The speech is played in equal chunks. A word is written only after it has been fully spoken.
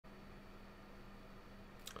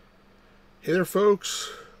Hey there, folks.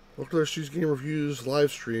 Welcome to our Stu's Game Reviews live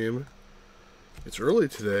stream. It's early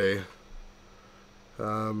today.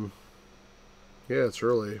 Yeah, it's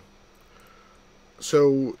early.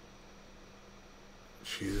 So,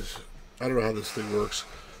 Jesus, I don't know how this thing works.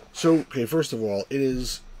 So, okay, first of all, it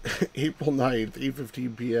is April 9th,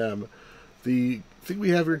 8:15 p.m. The thing we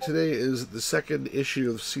have here today is the second issue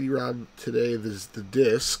of CD-ROM Today. This is the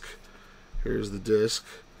disc. Here's the disc.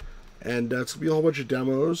 And it's going to be a whole bunch of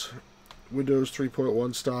demos. Windows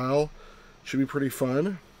 3.1 style. Should be pretty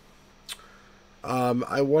fun.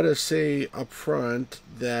 I want to say up front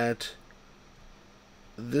that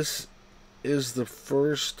this is the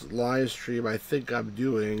first live stream I think I'm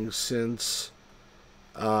doing since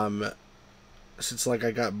like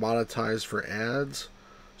I got monetized for ads.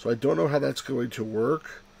 So I don't know how that's going to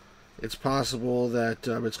work. It's possible that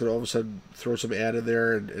it's going to all of a sudden throw some ad in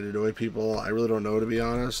there and annoy people. I really don't know, to be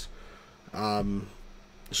honest.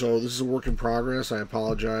 So this is a work in progress. I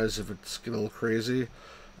apologize if it's getting a little crazy.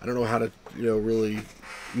 I don't know how to, really...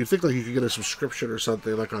 You'd think like you could get a subscription or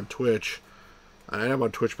something, like on Twitch. I am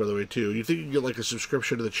on Twitch, by the way, too. You'd think you could get like a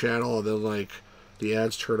subscription to the channel and then like the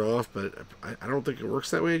ads turn off, but I don't think it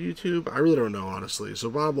works that way on YouTube. I really don't know, honestly. So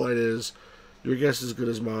bottom line is, your guess is as good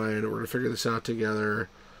as mine. We're going to figure this out together.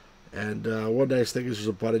 And one nice thing is there's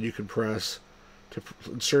a button you can press to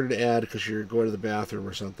insert an ad because you're going to the bathroom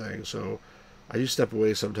or something. So I do step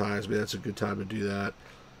away sometimes, but that's a good time to do that.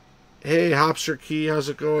 Hey, Hopster Key, how's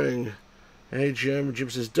it going? Hey, Jim. Jim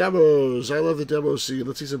says, demos. I love the demo scene.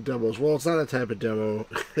 Let's see some demos. Well, it's not that type of demo,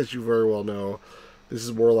 as you very well know. This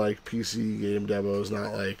is more like PC game demos,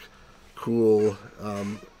 not like cool,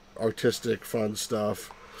 artistic, fun stuff.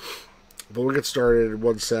 But we'll get started in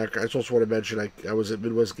one sec. I just also want to mention I was at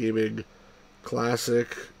Midwest Gaming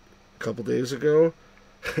Classic a couple days ago.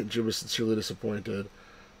 Jim was sincerely disappointed.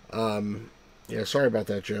 Yeah, sorry about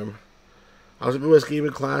that, Jim. I was at Midwest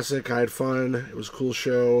Gaming Classic. I had fun. It was a cool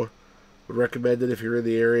show. Would recommend it if you're in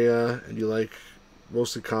the area and you like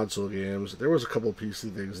mostly console games. There was a couple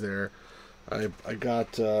PC things there. I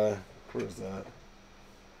got, where is that?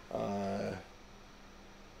 I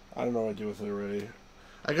don't know what I do with it already.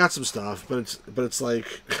 I got some stuff, but it's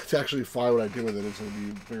like, to actually find what I do with it, it's going to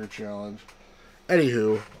be a bigger challenge.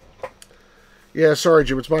 Anywho. Yeah, sorry,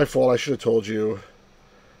 Jim. It's my fault. I should have told you.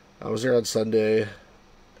 I was there on Sunday,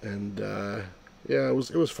 and yeah, it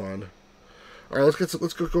was fun. All right, let's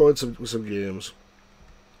go in with some games.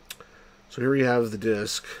 So here we have the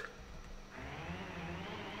disc.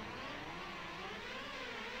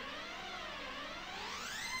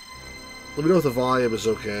 Let me know if the volume is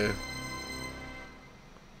okay.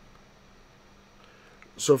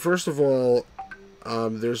 So first of all,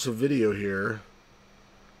 there's a video here.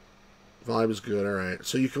 Volume is good, alright.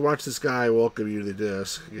 So you can watch this guy welcome you to the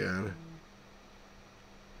disc again.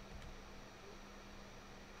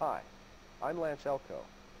 Hi, I'm Lance Elko.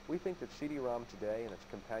 We think that CD-ROM Today and its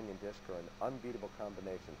companion disc are an unbeatable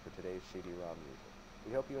combination for today's CD-ROM music.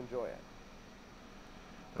 We hope you enjoy it.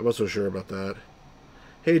 I'm not so sure about that.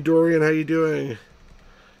 Hey Dorian, how you doing?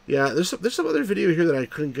 Yeah, there's some other video here that I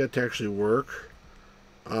couldn't get to actually work.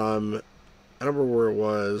 I don't remember where it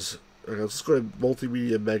was. Okay, let's go to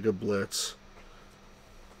Multimedia Mega Blitz.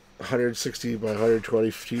 160 by 120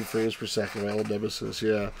 frames per second, my old nemesis,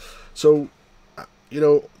 yeah. So,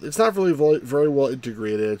 it's not really very well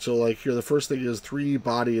integrated. So, like, here, the first thing is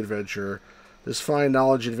 3-body adventure. This fine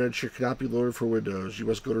knowledge adventure cannot be loaded for Windows. You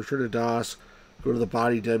must go to Return to DOS, go to the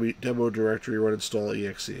body demo directory, run install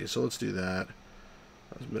exe. So, let's do that.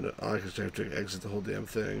 I just have to exit the whole damn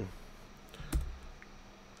thing.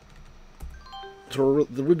 So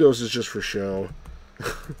the Windows is just for show.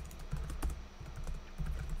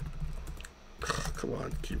 Come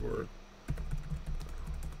on, keyboard.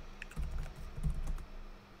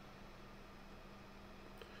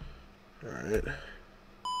 Alright.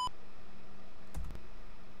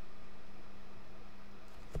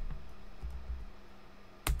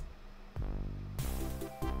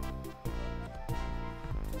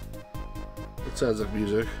 It sounds like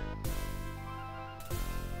music.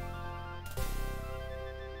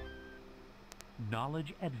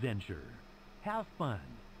 Knowledge adventure. Have fun.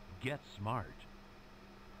 Get smart.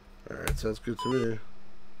 Alright, sounds good to me.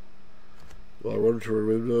 Will I run to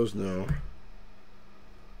Windows? No.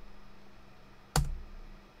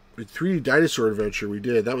 3D dinosaur adventure we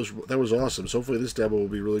did. That was awesome. So hopefully this demo will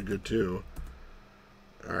be really good too.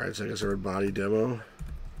 Alright, so I guess I read body demo.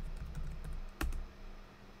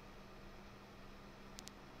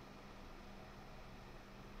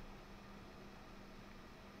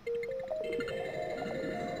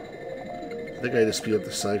 I think I had to speed up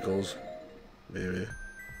the cycles. Maybe.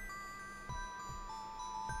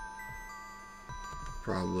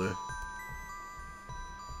 Probably.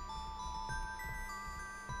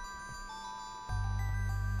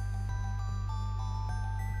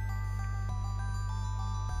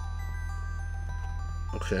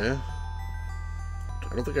 Okay.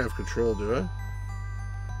 I don't think I have control, do I?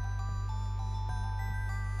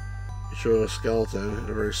 You show a skeleton in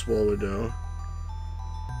a very small window.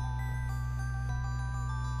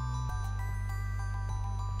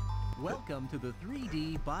 Welcome to the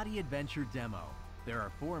 3D Body Adventure demo. There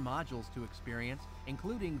are 4 modules to experience,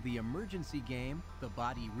 including the emergency game, the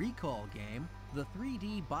body recall game, the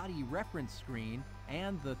 3D body reference screen,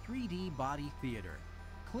 and the 3D body theater.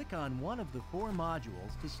 Click on one of the 4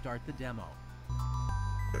 modules to start the demo.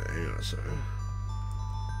 Hang on a second.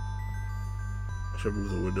 I should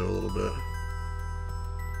move the window a little bit.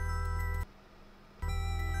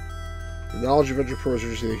 The Knowledge Adventure Pros are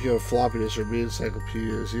just either here floppiness or main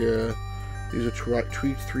encyclopedias. Yeah. These are tweaked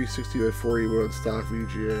 360 by 40 on stock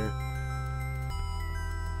VGA.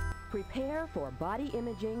 Prepare for body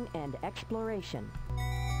imaging and exploration.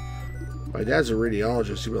 My dad's a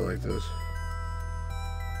radiologist. He would like this.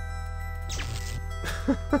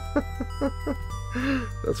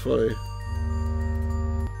 That's funny.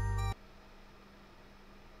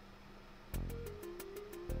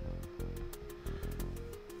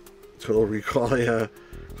 Total Recall, yeah.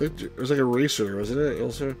 It was like a racer, wasn't it?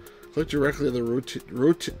 Also, click directly on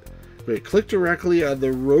the click directly on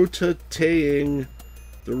the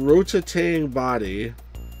rotating body.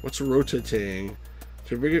 What's rotating?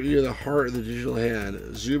 To bring it near the heart of the digital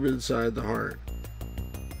hand, zoom inside the heart.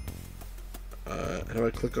 How do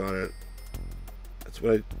I click on it? That's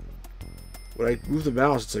when I move the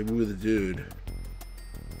mouse, it's like moving the dude.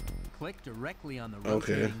 Click directly on the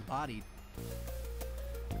rotating body.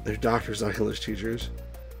 They're doctors, not English teachers.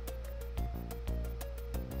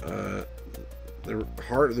 The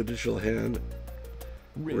heart of the digital hand.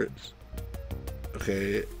 Ribs.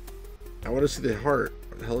 Okay. I want to see the heart.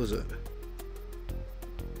 What the hell is it?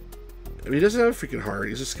 I mean, he doesn't have a freaking heart.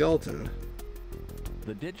 He's a skeleton.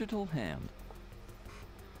 The digital hand.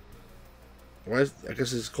 Why is, I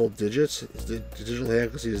guess it's called digits. It's the digital hand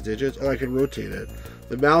because he has digits. Oh, I can rotate it.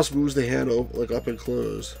 The mouse moves the hand like up and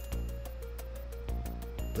close.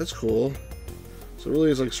 That's cool. So it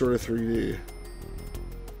really is like sort of 3D.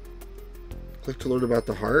 Click to learn about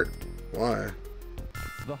the heart. Why?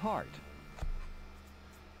 The heart.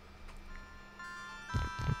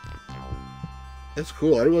 That's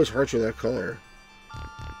cool. I didn't realize hearts were that color.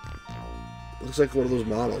 Looks like one of those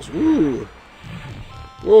models. Woo!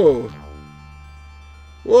 Whoa!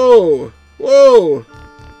 Whoa! Whoa!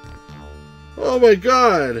 Oh my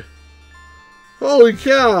god! Holy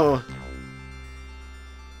cow!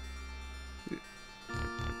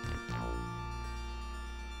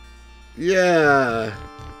 Yeah!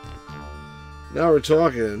 Now we're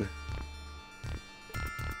talking.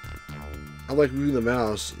 I'm like moving the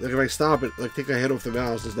mouse. Like if I stop it, like take my head off the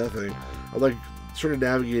mouse, there's nothing. I'm like sort of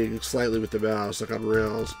navigating slightly with the mouse, like on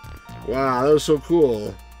rails. Wow, that was so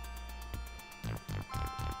cool.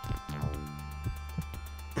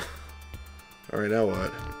 Alright, now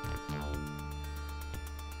what?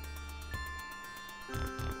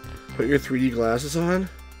 Put your 3D glasses on?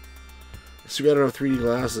 See, I don't have 3D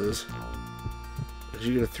glasses.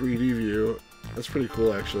 You get a 3D view. That's pretty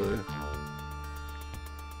cool, actually.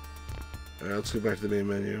 Alright, let's go back to the main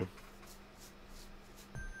menu.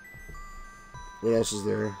 What else is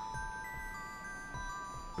there?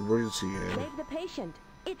 Emergency game. Save the patient.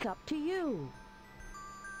 It's up to you.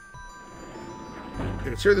 I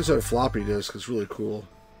can share this on a floppy disk. It's really cool.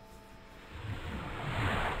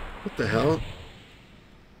 What the hell?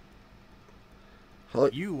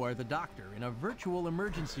 You are the doctor in a virtual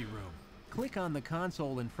emergency room. Click on the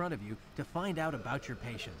console in front of you to find out about your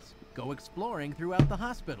patients. Go exploring throughout the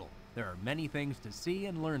hospital. There are many things to see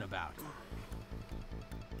and learn about.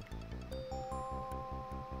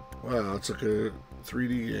 Wow, it's like a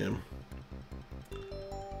 3D game.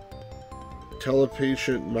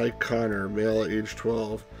 Telepatient Mike Connor, male, age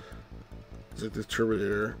 12. It's like the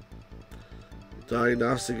Terminator.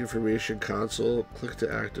 Diagnostic information console. Click to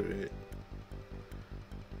activate.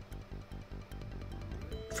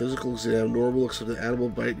 Physical exam, normal except an animal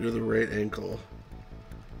bite near the right ankle.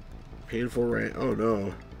 Painful right. Oh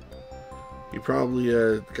no. He probably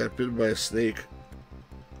got bitten by a snake.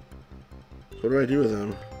 What do I do with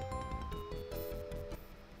him?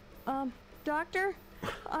 Doctor?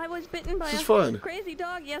 I was bitten by a crazy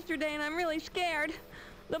dog yesterday and I'm really scared.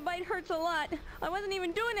 The bite hurts a lot. I wasn't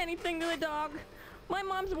even doing anything to the dog. My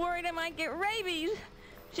mom's worried I might get rabies.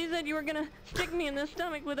 She said you were gonna stick me in the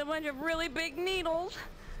stomach with a bunch of really big needles.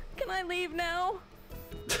 Can I leave now?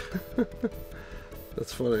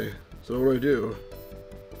 That's funny. So what do I do?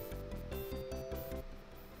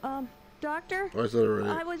 Doctor? Oh, I said it already.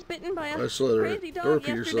 I was bitten by I a said it already. crazy Don't dog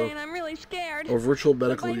repeat yesterday, yourself. and I'm really scared. Oh, virtual The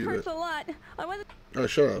medical bite unit. hurts a lot. I wasn't. Oh,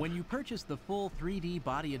 shut up. When you purchase the full 3D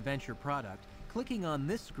Body Adventure product, clicking on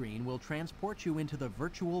this screen will transport you into the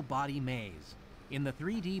virtual body maze. In the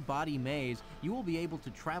 3D body maze, you will be able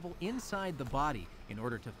to travel inside the body in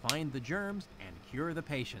order to find the germs and cure the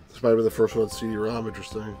patients. This might be the first one with CD-ROM.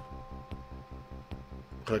 Interesting.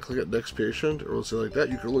 Can I click at next patient? Or will it say like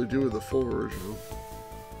that? You can only do with the full version.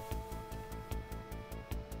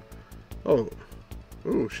 Oh.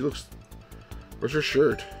 Ooh, she looks... Where's her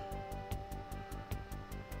shirt?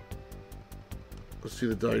 Let's see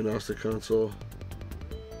the diagnostic console.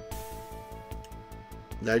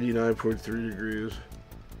 99.3 degrees.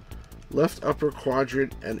 Left upper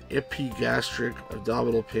quadrant and epigastric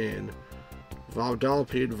abdominal pain. Abdominal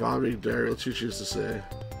pain, vomiting, diarrhea. Let's see what she has to say.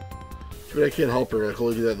 I mean, I can't help her. I can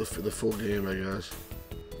only do that in the full game, I guess.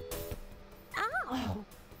 Ow!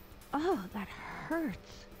 Oh, that hurts.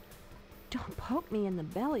 Don't poke me in the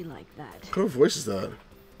belly like that. What kind of voice is that?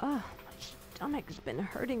 Oh, my stomach's been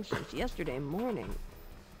hurting since yesterday morning.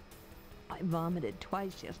 I vomited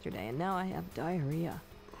twice yesterday, and now I have diarrhea.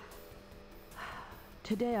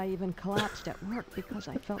 Today I even collapsed at work because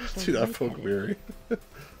I felt so Do not poke lightheaded. Mary.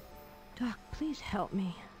 Doc, please help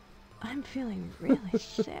me. I'm feeling really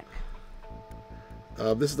sick.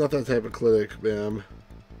 This is not that type of clinic, ma'am.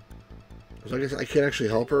 So I guess I can't actually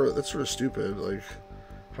help her? That's sort of stupid. Like,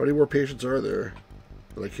 how many more patients are there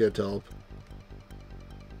that I can't help?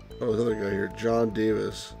 Oh, there's another guy here. John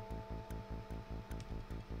Davis.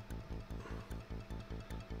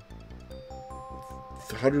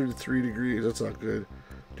 It's 103 degrees. That's not good.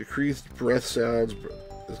 Decreased breath sounds.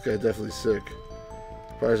 This guy's definitely sick.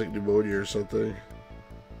 Probably like pneumonia or something.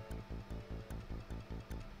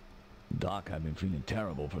 Doc, I've been feeling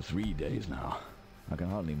terrible for 3 days now. I can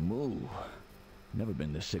hardly move. Never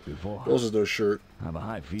been this sick before. Those is no shirt. I have a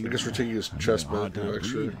high fever. I guess we're taking his I'm chest having a back hard time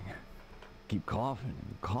extra. breathing. Keep coughing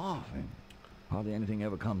and coughing. Hardly anything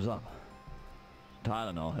ever comes up.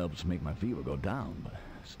 Tylenol helps make my fever go down, but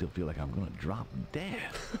I still feel like I'm gonna drop dead.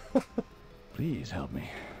 Please help me.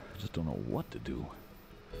 I just don't know what to do.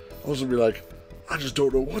 I was gonna be like, I just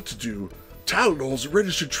don't know what to do. Tylenol's a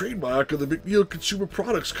registered trademark of the McNeil Consumer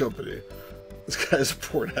Products Company. This guy has a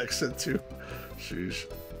port accent too. Sheesh.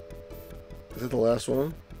 Is that the last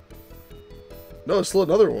one? No, it's still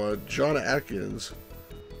another one. John Atkins.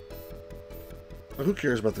 Well, who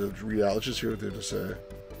cares about the readout? Let's just hear what they have to say.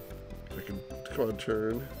 I can come on,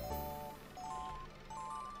 turn.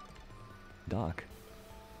 Doc,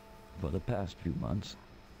 for the past few months,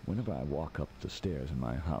 whenever I walk up the stairs in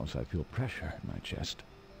my house, I feel pressure in my chest.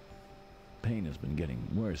 Pain has been getting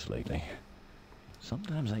worse lately.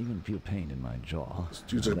 Sometimes I even feel pain in my jaw. This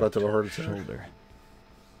dude's my about to have a heart left attack. shoulder.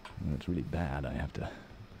 When it's really bad, I have to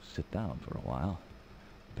sit down for a while.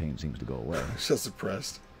 Pain seems to go away. He's so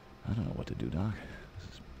suppressed. I don't know what to do, Doc.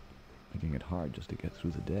 This is making it hard just to get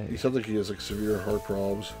through the day. He sounds like he has like severe heart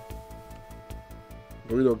problems.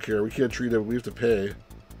 But we don't care. We can't treat him. We have to pay.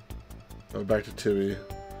 Oh, back to Timmy.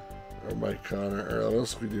 Or Mike Connor. Or what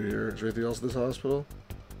else do we do here? Is there anything else in this hospital?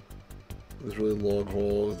 This really long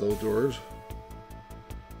hall with no doors.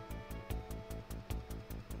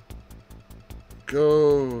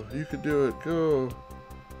 Go! You can do it. Go!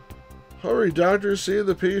 Hurry, doctor! Save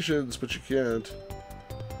the patients! But you can't.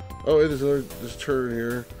 Oh, hey, there's another this turn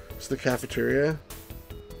here. It's the cafeteria.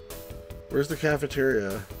 Where's the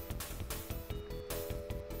cafeteria?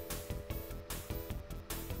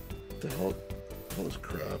 What the hell? All this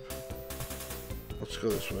crap. Let's go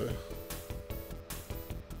this way.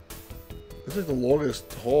 It's like the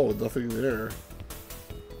longest hall with nothing there.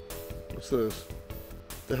 What's this?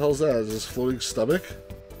 What the hell's that? Is this floating stomach?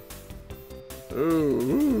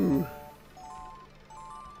 Ooh.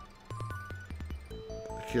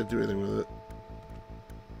 I can't do anything with it.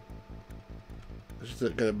 It's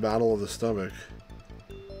just got a battle of the stomach.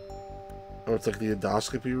 Oh, it's like the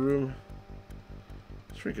endoscopy room?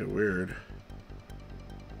 It's freaking weird.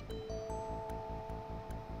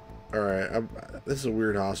 Alright, this is a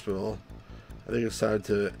weird hospital. I think it's time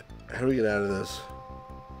to... How do we get out of this?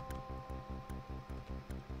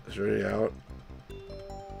 Is there any out?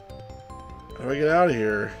 How do I get out of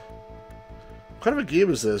here? What kind of a game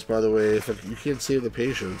is this, by the way, if you can't save the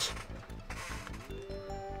patients?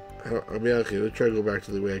 I mean, okay, let's try to go back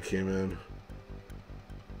to the way I came in.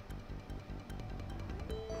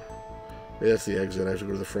 Maybe that's the exit. I have to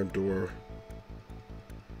go to the front door.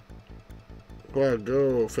 Go on,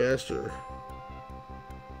 go faster.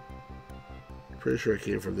 Pretty sure I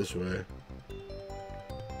came from this way.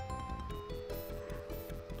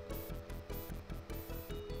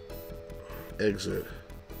 Exit.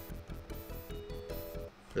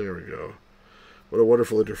 There we go. What a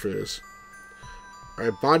wonderful interface.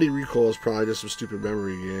 Alright, body recall is probably just some stupid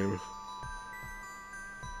memory game.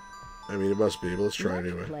 I mean, it must be, but let's try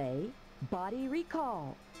anyway. Play body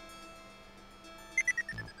recall.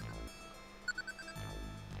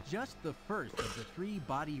 Just the first of the 3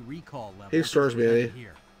 body recall levels. Hey, Stars, Manny.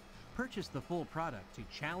 Here. Purchase the full product to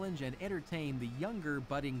challenge and entertain the younger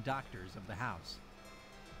budding doctors of the house.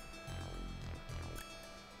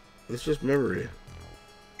 It's just memory.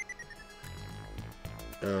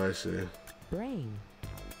 Oh, I see. Brain.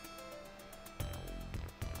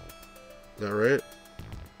 Is that right?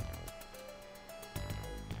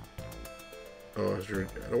 Oh, I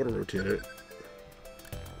don't want to rotate it.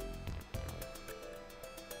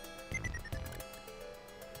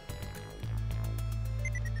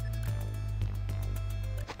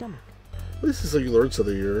 Stomach. At least it's like you learned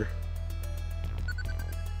something here.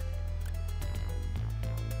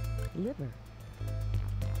 Liver.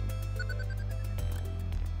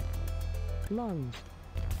 Lungs.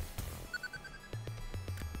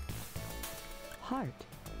 Heart.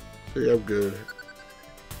 See, I'm good.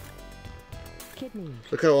 Kidneys.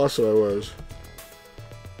 Look how awesome I was.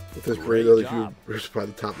 With this brain other cube by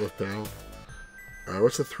the top left panel. Alright,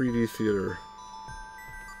 what's the 3D theater?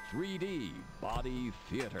 3D Body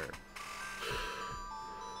Theater.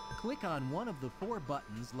 Click on one of the 4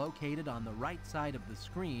 buttons located on the right side of the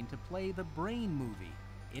screen to play the Brain movie.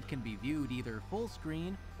 It can be viewed either full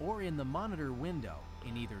screen or in the monitor window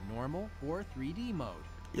in either normal or 3D mode.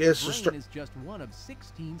 Yes, Brain is just one of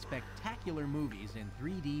 16 spectacular movies in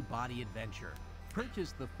 3D Body Adventure.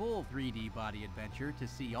 Purchase the full 3D Body Adventure to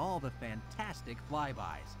see all the fantastic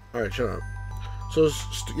flybys. Alright, shut up. So,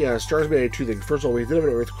 yeah, Stars made 2 things. First of all, we did have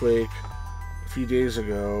an earthquake a few days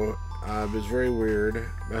ago. It was very weird.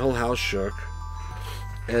 My whole house shook.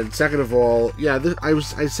 And second of all, yeah, I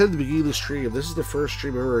said at the beginning of the stream, this is the first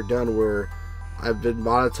stream I've ever done where I've been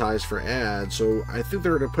monetized for ads. So I think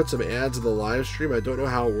they're going to put some ads in the live stream. I don't know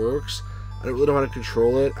how it works. I don't really know how to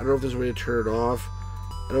control it. I don't know if there's a way to turn it off.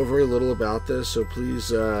 I know very little about this, so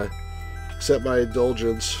please accept my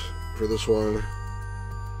indulgence for this one.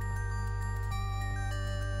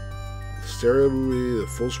 The stereo movie, the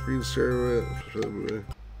full screen stereo movie.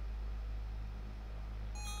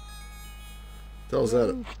 What the hell is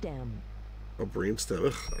that? Brainstem. A brainstem.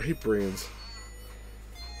 Ugh, I hate brains.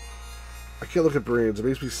 I can't look at brains. It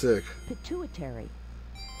makes me sick. Pituitary.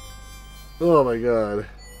 Oh my god.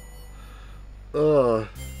 Ugh.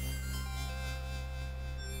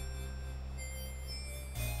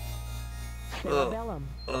 Cerebellum.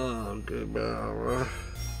 Oh, good now.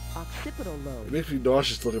 Occipital It lobe. makes me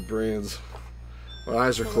nauseous to look at brains. My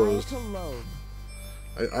eyes are closed. Parietal lobe.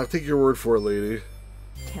 I'll take your word for it, lady.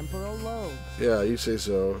 Temporal lobe. Yeah, you say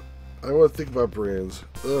so. I want to think about brains.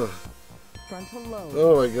 Ugh. Frontal lobe.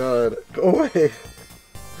 Oh my god. Go away.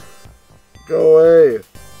 Go away.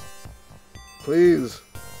 Please.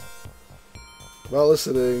 I'm not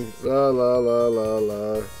listening. La la la la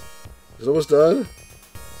la. Is it almost done?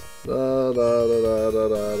 La la la la la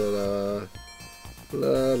la la la.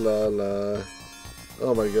 La la la.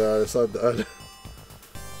 Oh my god, it's not done.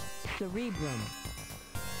 Cerebrum.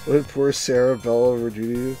 What did poor Sarah Bella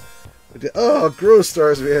Virginia? Oh, gross,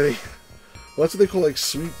 Stars, Manny. Well, that's what they call like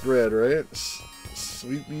sweet bread, right?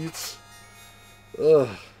 Sweet meats. Ugh.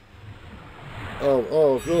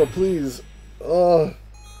 Oh, please. Oh.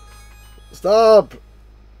 Stop.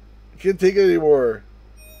 I can't take it anymore.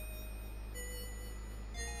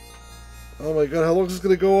 Oh my god, how long is this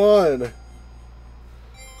gonna go on?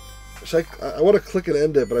 I want to click and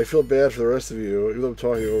end it, but I feel bad for the rest of you, even though I'm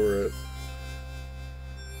talking over it.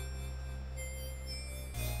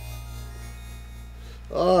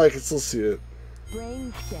 Oh, I can still see it.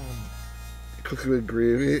 Brainstem. Cooking with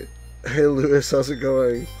gravy. Hey, Lewis, how's it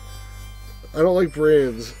going? I don't like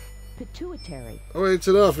brains. Pituitary. Oh, wait, it's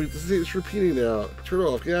enough. It's repeating now. Turn it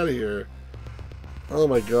off. Get out of here. Oh,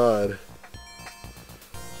 my God.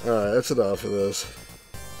 Alright, that's enough of this.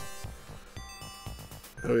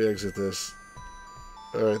 How do we exit this?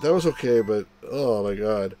 Alright, that was okay, but... Oh, my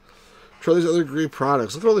God. Try these other great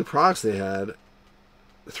products. Look at all the products they had.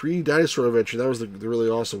 3D Dinosaur Adventure, that was the really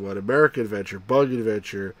awesome one. American Adventure, Bug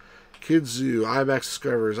Adventure, Kids Zoo, IMAX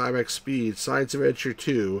Discovers, IMAX Speed, Science Adventure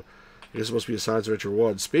 2, I guess it must be a Science Adventure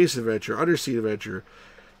 1, Space Adventure, Undersea Adventure,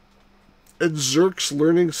 and Zerk's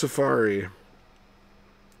Learning Safari.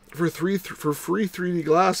 For free 3D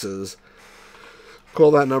glasses.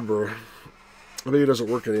 Call that number. I mean, it doesn't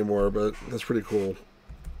work anymore, but that's pretty cool.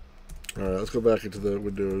 Alright, let's go back into the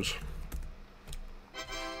windows.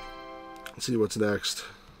 Let's see what's next.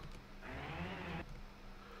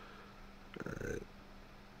 Alright.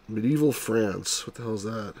 Medieval France. What the hell is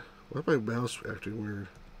that? Why is my mouse acting weird?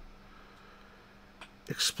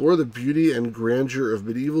 Explore the beauty and grandeur of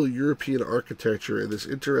medieval European architecture in this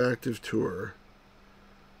interactive tour.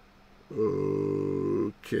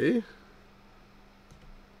 Okay.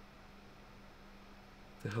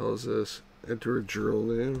 The hell is this? Enter a journal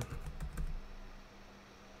name.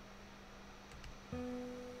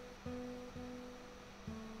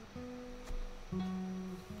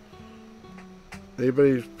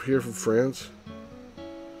 Anybody here from France?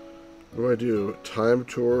 What do I do? Time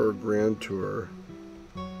tour or grand tour?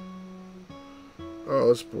 Oh,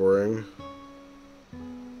 that's boring.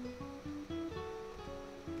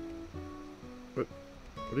 What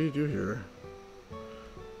do you do here?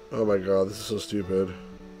 Oh my god, this is so stupid.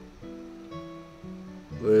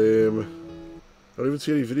 Lame. I don't even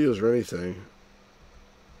see any videos or anything.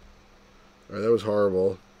 Alright, that was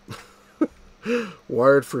horrible.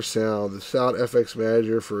 Wired for sound. The sound FX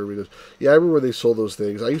manager for videos. Yeah, I remember when they sold those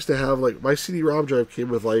things. I used to have, like, my CD-ROM drive came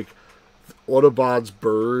with, like, Autobot's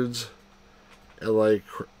birds and, like,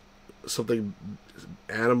 something,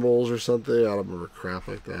 animals or something. I don't remember crap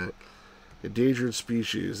like that. Endangered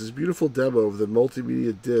Species. This beautiful demo of the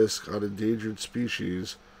multimedia disc on Endangered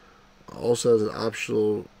Species also has an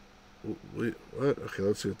optional... Wait, what? Okay,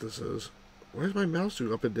 let's see what this is. Why is my mouse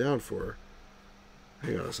doing up and down for?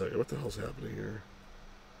 Hang on a second. What the hell's happening here?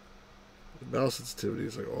 The mouse sensitivity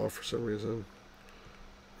is like off for some reason.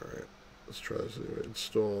 Alright, let's try this anyway.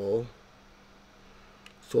 Install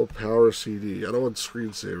Power CD. I don't want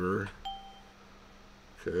screensaver.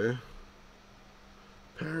 Okay.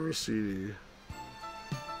 Power CD.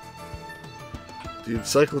 The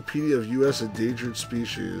Encyclopedia of U.S. Endangered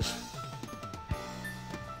Species.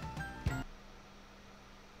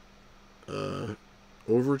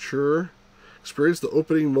 Overture. Experience the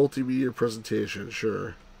opening multimedia presentation.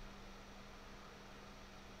 Sure.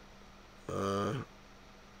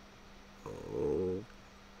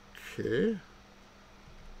 Okay.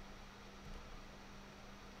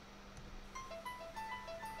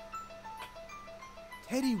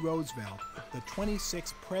 Teddy Roosevelt, the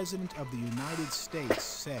 26th President of the United States,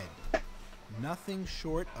 said, "Nothing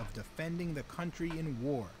short of defending the country in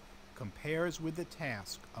war compares with the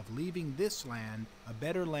task of leaving this land a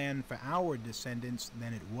better land for our descendants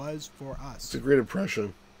than it was for us." It's a great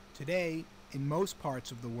impression. Today, in most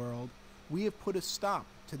parts of the world, we have put a stop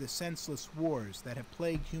to the senseless wars that have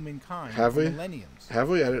plagued humankind Have for we? millenniums. Have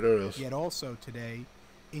we? I didn't notice. Yet also today,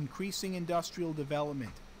 increasing industrial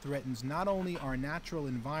development threatens not only our natural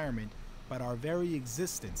environment, but our very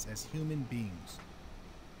existence as human beings.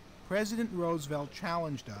 President Roosevelt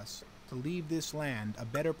challenged us to leave this land a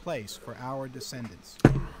better place for our descendants.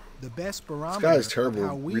 The best barometer of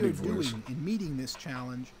how we are doing in meeting this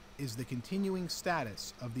challenge is the continuing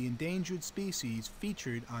status of the endangered species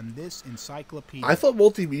featured on this encyclopedia. I thought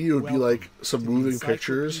multimedia would be like some moving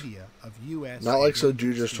pictures, not like some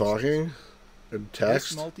dude just talking and text.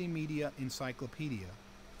 This multimedia encyclopedia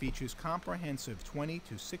features comprehensive 20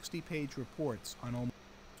 to 60 page reports on almost...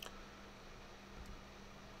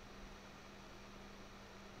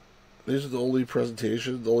 These are the only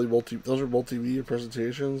presentations, those are multimedia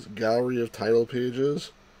presentations. Gallery of title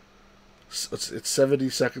pages. It's 70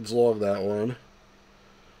 seconds long, that one.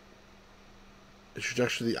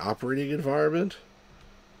 Introduction to the operating environment.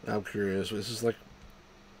 Now I'm curious. This is like...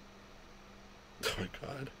 Oh my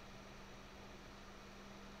god.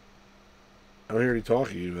 I don't hear any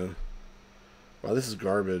talking even. Wow, this is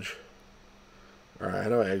garbage. Alright, how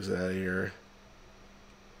do I exit out of here?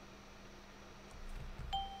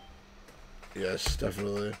 Yes,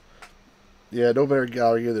 definitely. Yeah, no better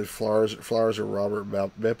gallery than Flowers or Robert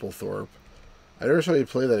Mapplethorpe. I never saw you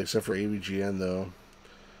play that except for AVGN, though.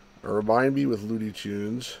 Remind Me with Looney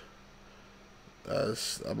Tunes.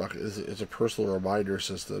 It's a personal reminder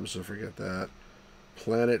system, so forget that.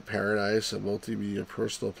 PlanIt Paradise, a multimedia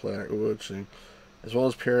personal planner. Ooh, interesting. As well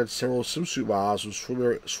as parents several swimsuit models with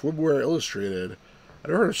Swimwear Illustrated. I've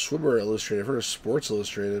never heard of Swimwear Illustrated. I've heard of Sports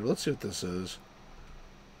Illustrated. But let's see what this is.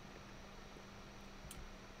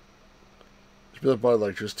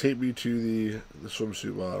 Like, just take me to the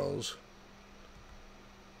swimsuit models.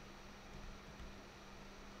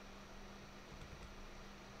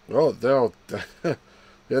 Oh, there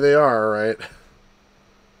they are, right?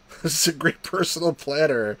 This is a great personal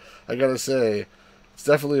planner, I gotta say. It's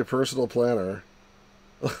definitely a personal planner.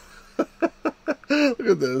 Look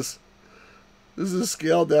at this. This is a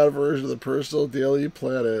scaled down version of the personal Daily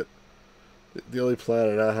Planet. Daily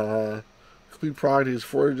Planet, Complete product is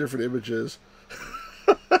 400 different images.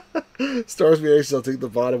 Stars me nice, I'll take the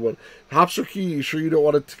bottom one. Hopster Key, you sure you don't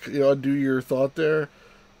want to undo your thought there?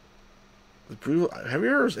 Have you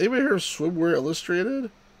heard? Anybody heard of Swimwear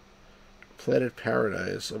Illustrated? PlanIt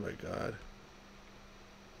Paradise. Oh my god.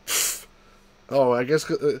 Oh, I guess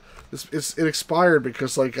it expired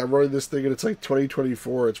because like I'm running this thing and it's like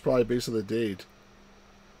 2024. It's probably based on the date.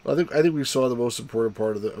 I think we saw the most important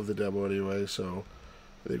part of the demo anyway, so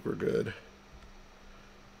I think we're good.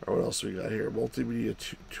 All right, what else we got here? Multimedia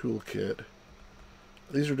toolkit.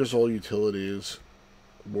 These are just all utilities.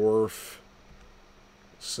 Morph,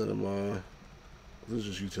 cinema. These are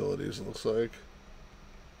just utilities. It looks like.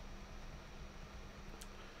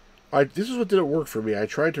 This is what didn't work for me. I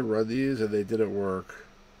tried to run these and they didn't work.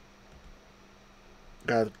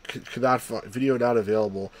 God, could not video not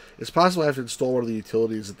available. It's possible I have to install one of the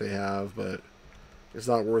utilities that they have, but it's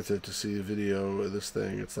not worth it to see a video of this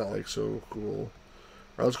thing. It's not like so cool.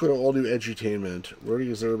 Alright, let's go to all new edutainment. Learning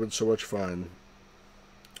has never been so much fun.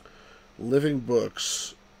 Living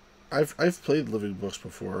books. I've played living books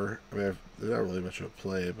before. I mean, they're not really much of a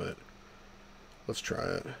play, but let's try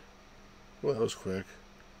it. Well, that was quick.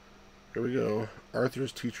 Here we go.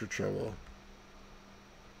 Arthur's Teacher Trouble.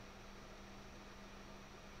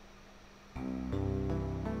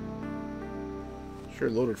 Sure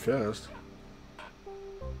loaded fast.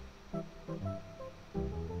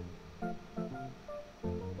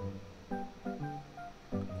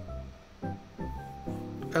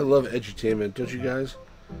 I love edutainment, don't you guys?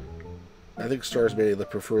 I think Stars may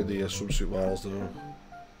prefer the swimsuit models though.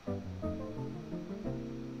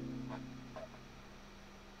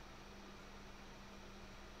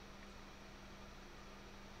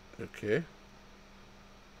 Okay.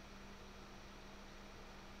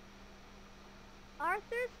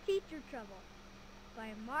 Arthur's Teacher Trouble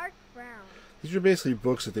by Mark Brown. These are basically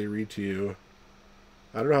books that they read to you.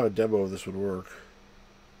 I don't know how a demo of this would work.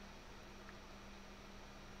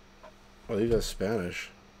 Oh, you got Spanish.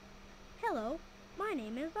 Hello, my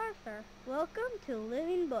name is Arthur. Welcome to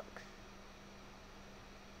Living Books.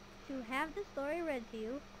 To have the story read to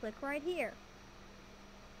you, click right here.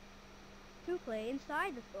 To play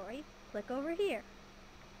inside the story, click over here.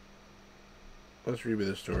 Let's read me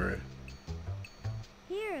the story.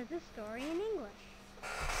 Here is the story in English.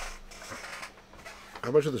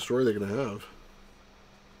 How much of the story are they going to have?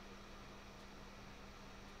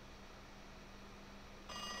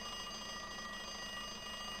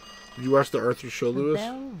 Did you watch the Arthur show, Lewis? The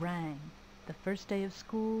bell rang. The first day of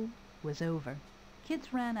school was over.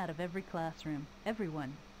 Kids ran out of every classroom.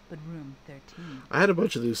 Everyone but room 13. I had a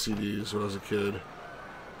bunch of these CDs when I was a kid.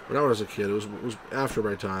 When I was a kid, it was after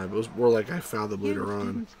my time. It was more like I found them later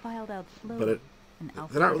on. Filed out slowly, but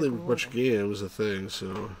they're not really much games, a thing,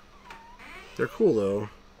 so they're cool though.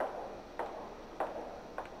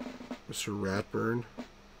 Mr. Ratburn.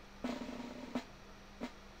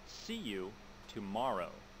 See you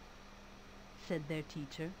tomorrow, said their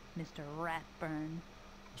teacher, Mr. Ratburn.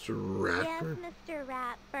 Mr. Ratburn? Yes, Mr.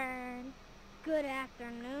 Ratburn. Good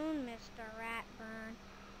afternoon, Mr. Ratburn.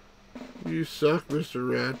 You suck, Mr.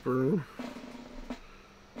 Ratburn.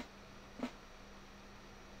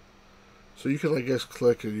 So you can, I guess,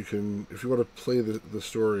 click and you can, if you want to play the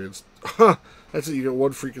story, it's, that's it, you get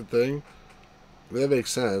one freaking thing. I mean, that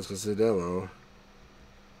makes sense, because it's a demo.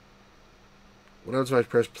 What happens if I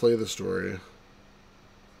press play the story?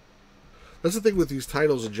 That's the thing with these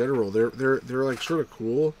titles in general. They're like sort of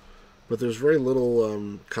cool, but there's very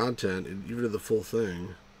little content, even in the full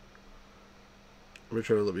thing. Let me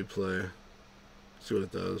try to let me play. See what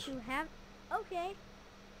it does. You have... Okay.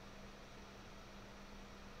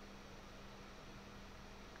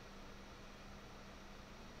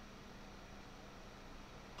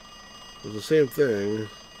 It's the same thing.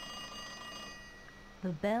 The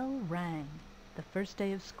bell rang. The first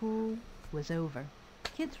day of school was over.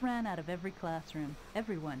 Kids ran out of every classroom.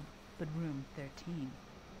 Everyone but room 13.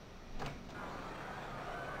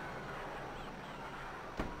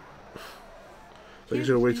 So you're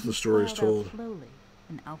gonna wait till the story is told. Slowly,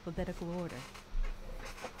 in alphabetical order.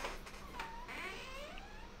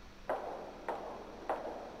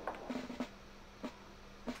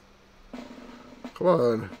 Come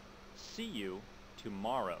on. see you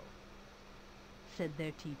tomorrow, said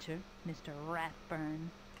their teacher, Mr. Ratburn.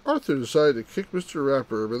 Arthur decided to kick Mr.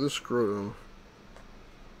 Ratburn by the scrotum.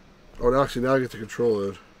 Oh, and actually, now I get to control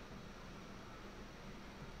it.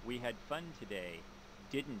 we had fun today,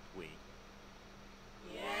 didn't we?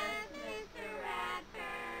 Yes, Mr.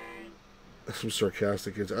 Ratburn. That's some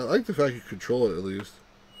sarcastic kids. I like the fact you control it, at least.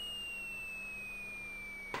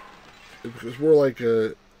 It's more like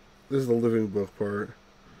a... This is the living book part.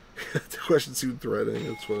 The question seemed threatening.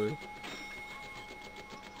 That's funny.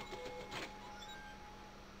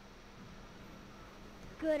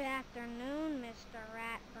 Good afternoon, Mr.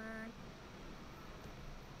 Ratburn.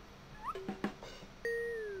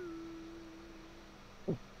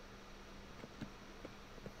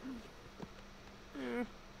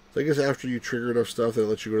 So I guess after you trigger enough stuff, that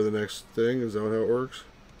lets you go to the next thing. Is that how it works?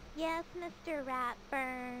 Yes, Mr.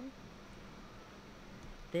 Ratburn.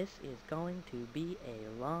 This is going to be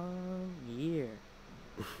a long year.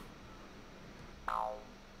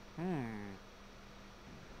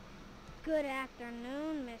 Good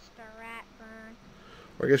afternoon, Mr. Ratburn.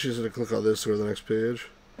 Well, I guess you're just going to click on this to go to the next page.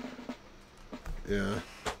 Yeah.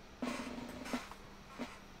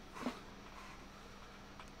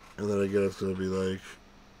 And then I guess it's going to be like,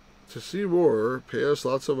 to see more, pay us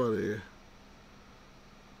lots of money.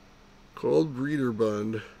 Cold Breeder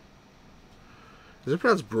Bund. Is it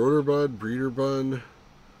pronounced Broderbund, Breederbund,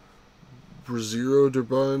 Brazero der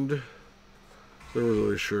Bund? Never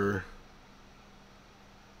really sure.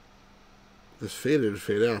 This fade in,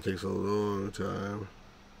 fade out takes a long time.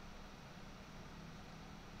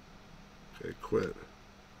 Okay, quit.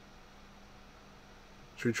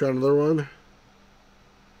 Should we try another one?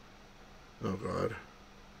 Oh god.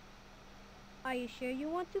 Are you sure you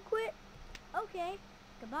want to quit? Okay,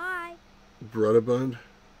 goodbye. Broderbund.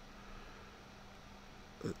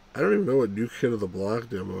 I don't even know what New Kid of the Block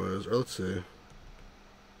demo is. Or let's see.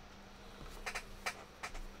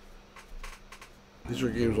 These are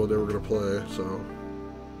games we're never going to play, so.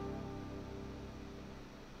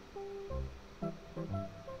 I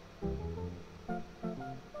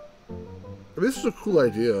mean, this is a cool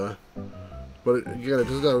idea, but again, it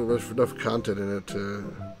doesn't have enough content in it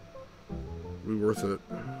to be worth it.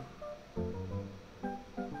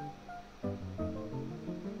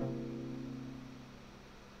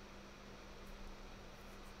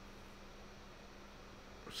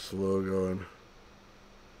 Slow going.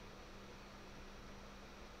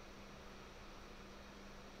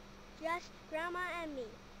 Just Grandma and me.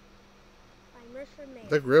 By Mercer Mayer.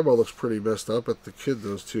 That grandma looks pretty messed up, but the kid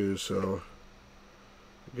does too, so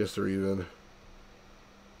I guess they're even.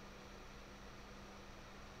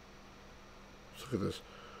 Let's look at this.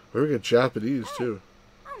 We're gonna get Japanese too.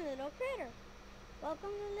 I'm Little Critter. Welcome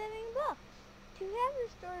to Living Books. To have the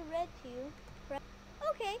story read to you, press.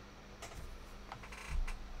 Okay.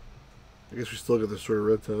 I guess we still get the story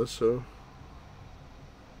read to us, so.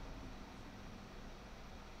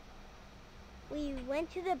 We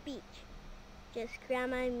went to the beach. Just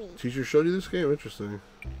Grandma and me. Teacher showed you this game? Interesting.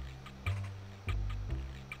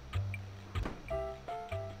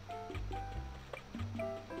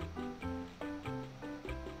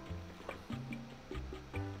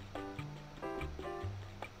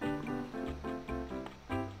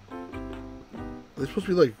 Are they supposed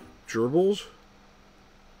to be like gerbils?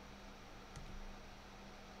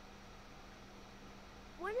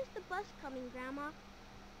 When is the bus coming, Grandma?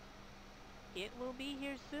 It will be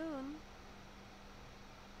here soon.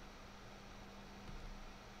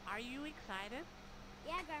 Are you excited?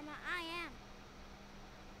 Yeah, Grandma, I am.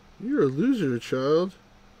 You're a loser, child.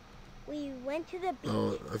 We went to the beach.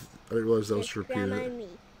 Oh, I didn't realize that was Just to repeat Grandma it. and me.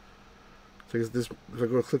 So I guess this, if I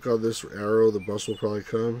go to click on this arrow, the bus will probably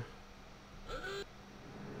come.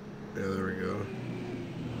 Yeah, there we go.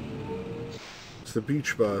 It's the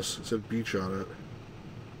beach bus. It said beach on it.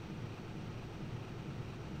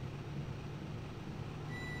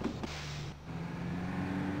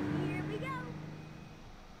 Here we go.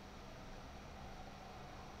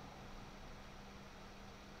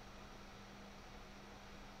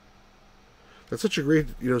 That's such a great,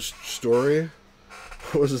 story.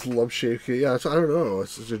 What was this lump-shaped kid? Yeah, I don't know.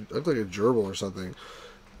 It looked like a gerbil or something.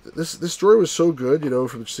 This story was so good,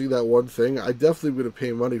 from seeing that one thing. I definitely would have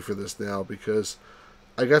paid money for this now because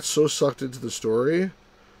I got so sucked into the story.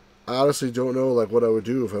 I honestly don't know what I would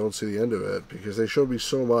do if I don't see the end of it because they showed me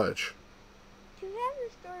so much. To have the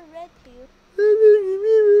story read to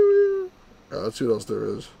you. Let's see what else there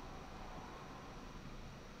is.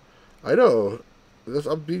 I know.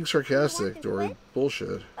 I'm being sarcastic, Dory.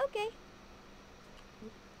 Bullshit. Okay.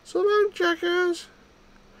 So long, jackass.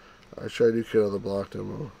 I tried New Kid on the Block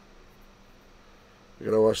demo. I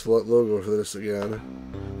gotta watch the logo for this again.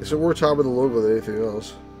 They spent more time with the logo than anything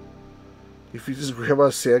else. You feed this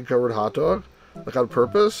grandma's sand-covered hot dog? Like on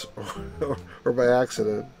purpose? Or by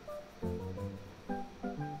accident?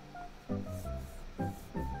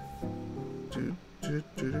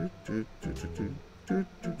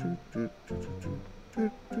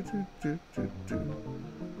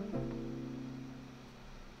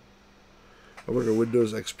 I'm like a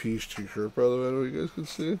Windows XP t-shirt, by the way, I know you guys can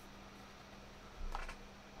see.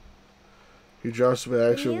 He drops some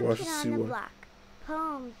action and watches to see what. Block.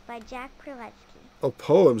 Poems by Jack Kryletsky. Oh,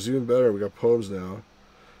 poems, even better. We got poems now.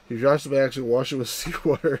 He drops some action, wash it with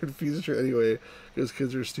seawater, and feeds it to her anyway, because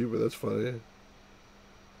kids are stupid. That's funny. What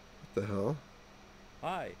the hell?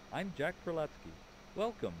 Hi, I'm Jack Kryletsky.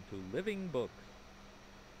 Welcome to Living Books.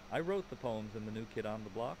 I wrote the poems in the New Kid on the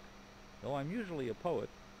Block. Though I'm usually a poet,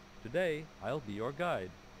 today I'll be your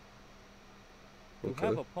guide. To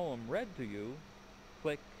have a poem read to you,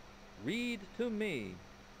 click Read to Me.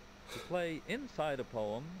 To play inside a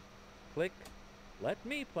poem, click Let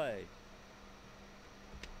Me Play.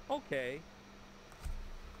 Okay.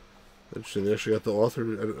 Interesting. They actually got the author.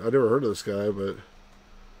 I never heard of this guy, but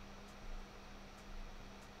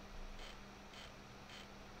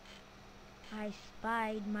I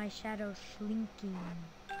spied my shadow slinking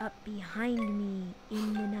up behind me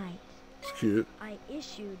in the night. it's cute. I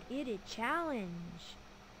issued it a challenge,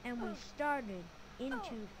 and we started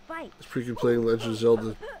into fight. It's freaking playing Legend of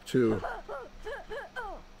Zelda 2.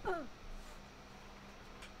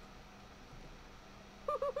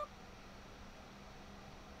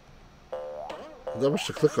 Not much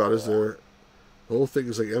to click on, is there? The whole thing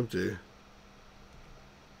is like empty.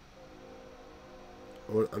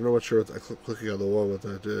 I'm not sure what clicking on the wall what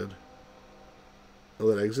that did.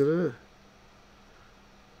 Oh, that exited it?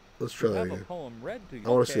 Let's try that again. I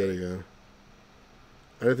want to see that again.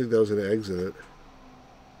 I didn't think that was going to exit it.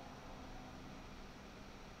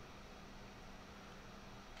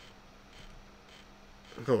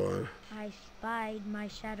 Come on. I spied my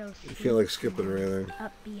shadow You can't like skip it or anything.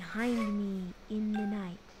 up behind me in the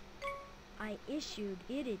night. I issued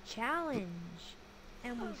it a challenge,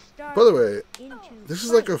 and we started. By the way, into this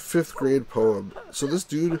is fight. like a 5th grade poem. So this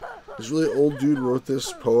dude, this really old dude wrote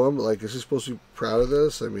this poem. Like, is he supposed to be proud of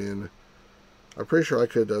this? I mean, I'm pretty sure I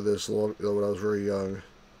could have done this when I was very young.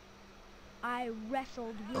 I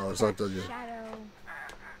wrestled with Oh, it's not that done yet. shadow,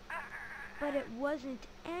 but it wasn't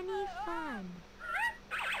any fun.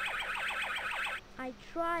 I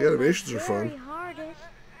tried The animations my are fun. very hardest.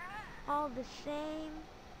 All the same,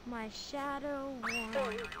 my shadow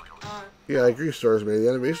won. Yeah, I agree, Stars, man. The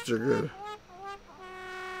animations are good.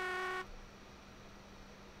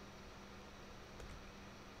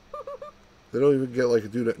 They don't even get like a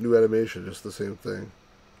new animation, just the same thing.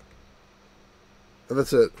 And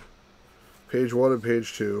that's it. Page 1 and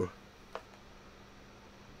page 2.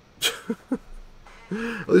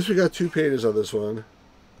 At least we got 2 pages on this one.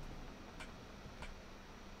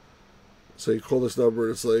 So you call this number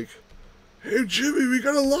and it's like, hey Jimmy, we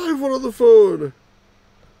got a live one on the phone.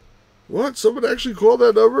 What? Someone actually called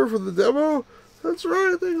that number for the demo? That's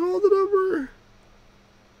right, they called the number.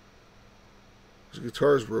 His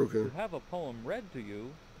guitar's broken. To have a poem read to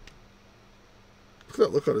you, Look at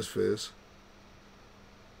that look on his face.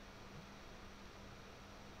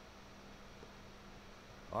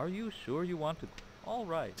 are you sure you want to? All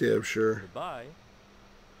right. Damn sure. Goodbye.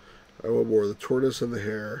 I want more. The tortoise and the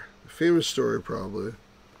hare. A famous story, probably.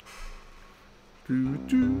 Do,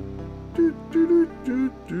 do, do, do,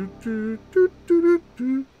 do, do, do, do, do,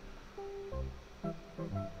 do.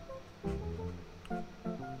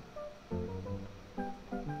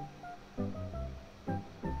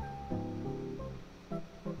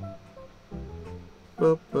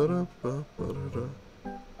 Ba, ba, da, ba, ba, da, da.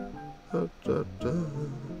 Da, da, da.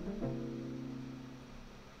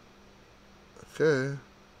 Okay.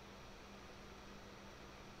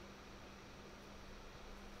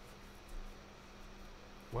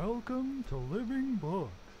 Welcome to Living Books.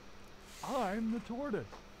 I'm the tortoise.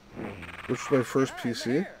 Which is my first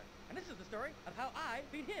PC? And this is the story of how I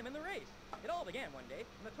beat him in the race. It all began one day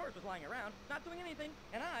when the tortoise was lying around, not doing anything,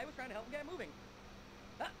 and I was trying to help him get moving.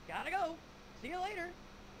 Gotta go. See you later.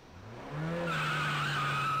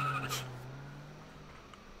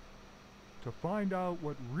 To find out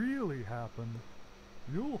what really happened,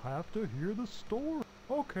 you'll have to hear the story.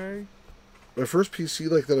 Okay. My first PC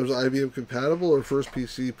like that was IBM compatible or first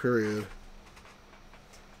PC period?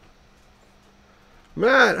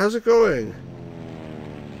 Matt, how's it going?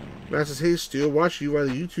 Matt says, hey Stu, watching you on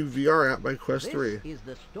the YouTube VR app by Quest 3. This is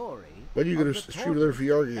the story. When are you going to stream another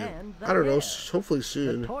VR game? I don't know, hopefully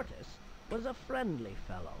soon. The tortoise was a friendly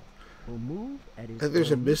fellow who moved at his I think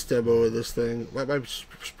there's a own Myst demo in this thing. Might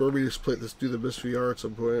spur me to play this, do the Myst VR at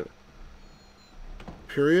some point.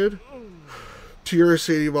 Period.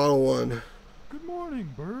 TRS-80 Model 1. Good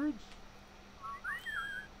morning, birds.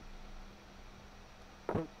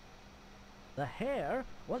 The hare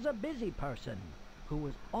was a busy person who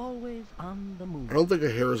was always on the move. I don't think a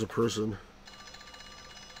hare is a person.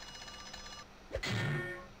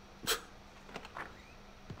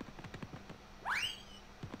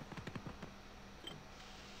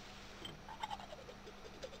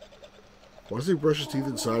 Why does he brush his teeth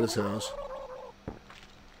inside his house?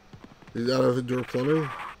 Does he not have indoor plumbing?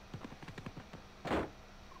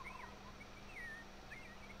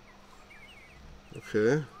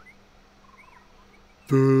 Okay.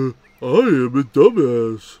 I am a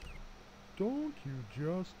dumbass. Don't you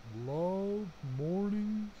just love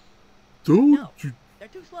mornings? No, they're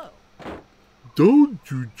too slow. Don't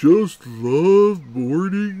you just love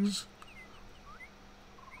mornings?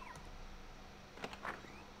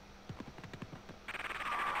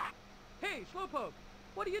 Hey, Slowpoke,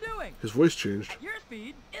 what are you doing? His voice changed. At your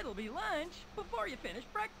speed, it'll be lunch before you finish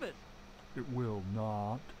breakfast. It will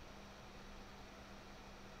not.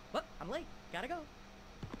 Well, I'm late. Gotta go.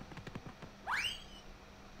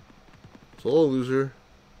 So, loser.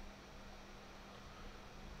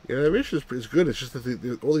 Yeah, the animation is good. It's just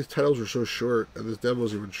that all these titles are so short, and this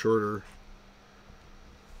demo's even shorter.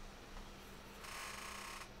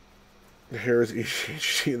 The hair is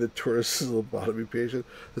EHD, and the tortoise is a lobotomy patient.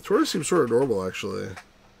 The tortoise seems sort of normal, actually.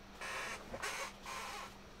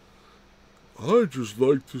 I just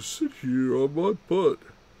like to sit here on my butt.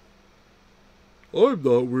 I'm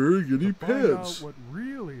not wearing any pants. To find out what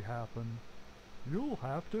really happened, you'll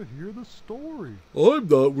have to hear the story. I'm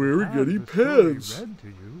not wearing any pants. Read to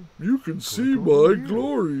you. You can see my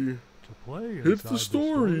glory. To play Hit the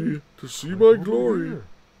story to see my glory. Here.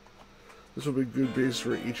 This would be a good base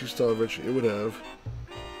for Ichi style adventure. It would have.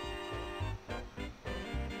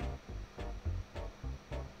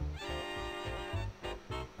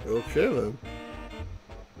 Okay then.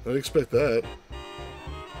 I didn't expect that.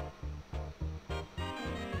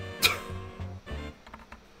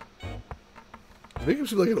 I make him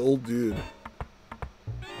seem like an old dude.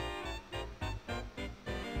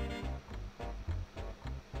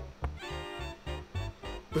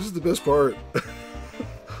 This is the best part.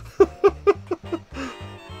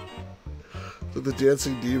 The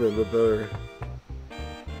dancing demon, but better.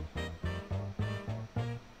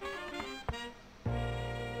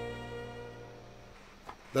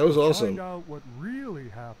 That was awesome. Find out what really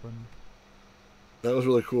happened. That was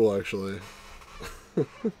really cool, actually.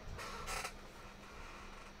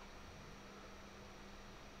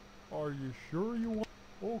 Are you sure you want?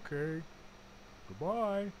 Okay.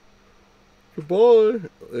 Goodbye. Goodbye.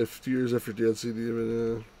 50 years after dancing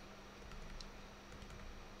demon.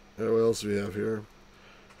 What else do we have here?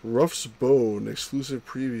 Ruff's Bone, exclusive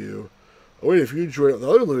preview. Oh wait, if you enjoyed the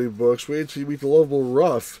other living books, wait until you meet the lovable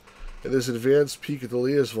Ruff and this advanced peek at the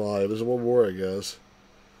latest volume. There's one more, I guess.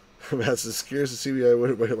 That's as scares to see me. I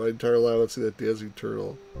went my entire life. Let's see that dancing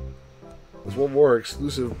turtle. There's one more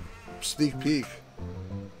exclusive sneak peek.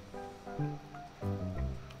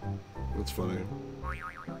 That's funny.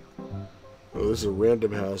 Oh, this is a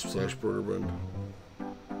Random House / Broderman.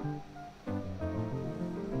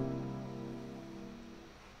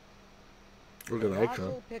 Look at icon.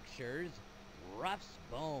 Colossal Pictures, Ruff's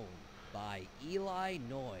Bone by Eli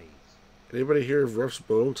Noyes. Anybody hear of Ruff's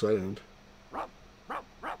Bone? I didn't. Ruff, Ruff,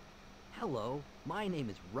 Ruff. Hello, my name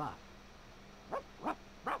is Ruff. Ruff, Ruff,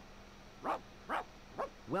 Ruff, Ruff, Ruff, Ruff.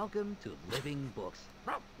 Welcome to Living Books.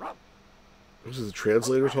 Ruff, Ruff. This is the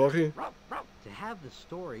translator talking? Ruff, Ruff. To have the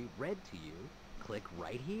story read to you, click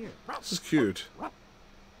right here. This is cute. To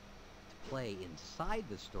play inside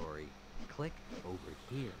the story, click over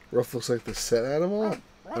here. Ruff looks like the set animal? I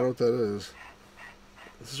don't know what that is.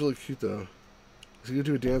 This is really cute, though. Is he going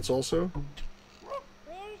to do a dance also?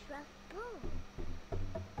 Where's Ruff Bone?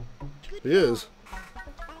 He is.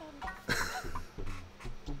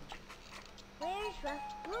 Where's Ruff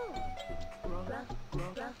Bone? Ruff,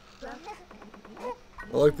 Ruff, Ruff.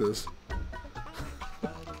 I like this.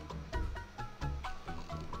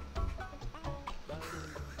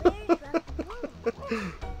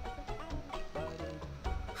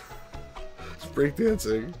 It's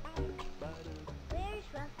breakdancing.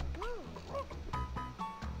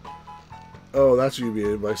 Oh, that's what you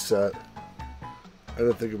mean by set. I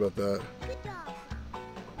didn't think about that.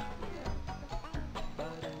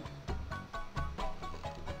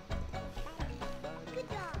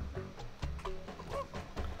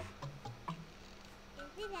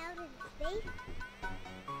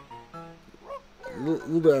 A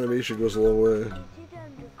little bit of animation goes a long way.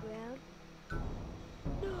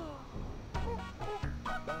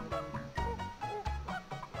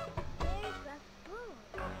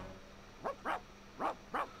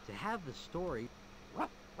 To have the story.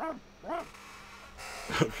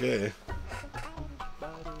 Okay.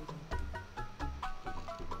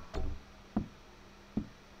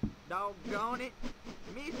 Doggone it,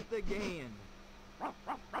 missed again.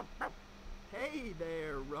 Hey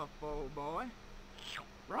there, Ruff, old boy.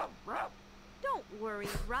 Don't worry,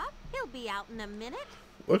 Ruff. He'll be out in a minute.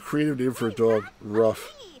 What creative name for a dog?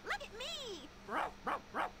 Ruff. Look at me.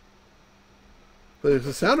 But does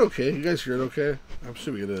it sound okay? You guys hear it okay? I'm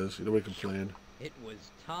assuming it is. Nobody complained. It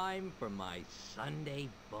was time for my Sunday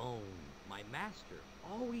bone. My master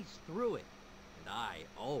always threw it, and I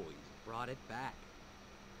always brought it back.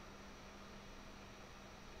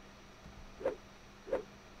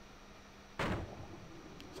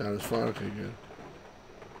 Sound is fine. Okay, good.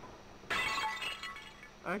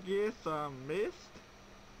 I guess I missed.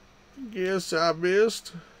 Guess I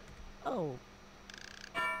missed. Oh.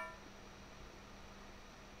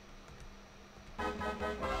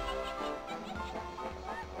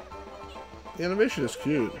 The animation is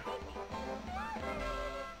cute.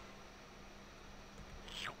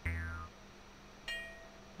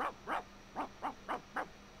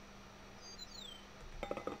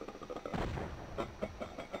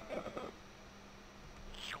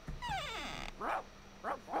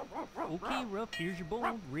 Okay, Ruff, here's your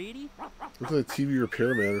bowl. Ready? Looks like a TV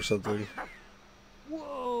repairman or something.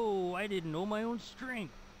 Whoa, I didn't know my own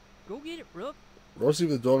strength. Go get it, Ruff. Wasn't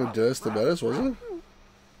even the dog and Dennis the Menace, was it?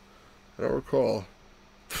 I don't recall.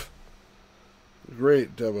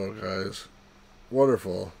 Great demo, guys.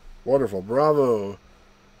 Wonderful. Wonderful. Bravo.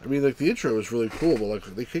 I mean, like, the intro was really cool, but, like,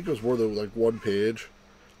 they can't give us more than, like, one page.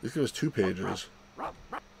 They give us 2 pages.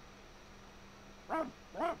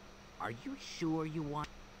 Are you sure you want...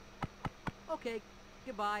 Okay,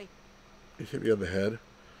 goodbye. You hit me on the head.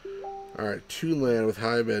 Alright, Tuneland with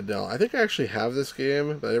Howie Mandel. I think I actually have this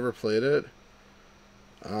game, but I never played it.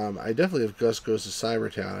 I definitely have Gus Goes to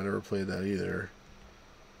Cybertown. I never played that either.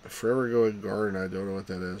 Forever Going Garden, I don't know what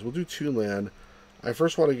that is. We'll do Tuneland. I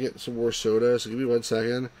first want to get some more soda, so give me 1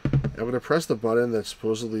 second. I'm going to press the button that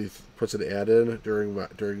supposedly puts an ad in during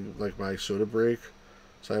my soda break.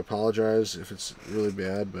 So I apologize if it's really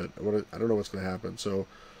bad, but I don't know what's going to happen. So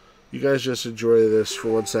you guys just enjoy this for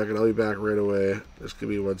 1 second. I'll be back right away. Just give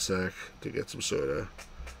me 1 sec to get some soda.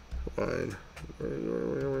 Fine.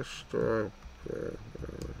 This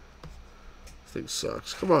thing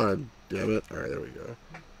sucks. Come on, damn it. Alright, there we go.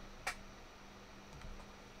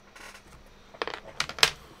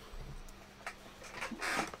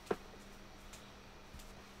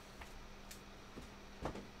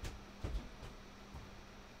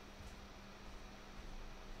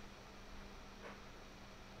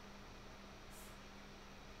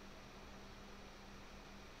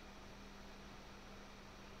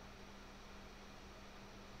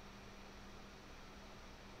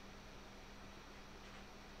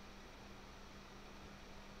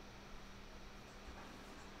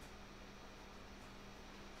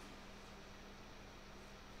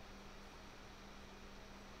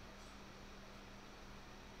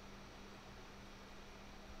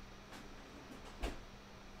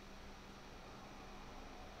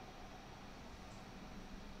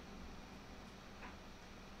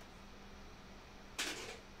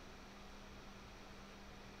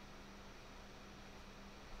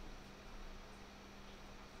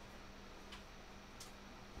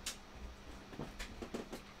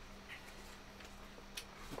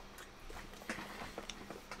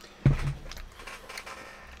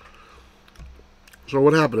 So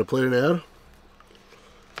what happened? I played an ad?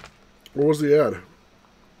 What was the ad?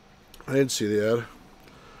 I didn't see the ad.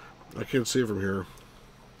 I can't see it from here.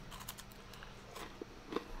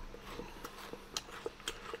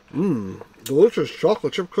 Delicious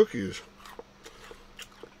chocolate chip cookies.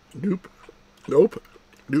 Nope. Nope.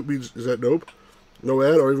 Nope means, is that nope? No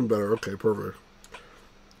ad? Or even better. Okay, perfect.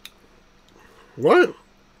 What?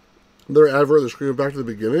 Their advert, they're screaming back to the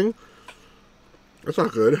beginning? That's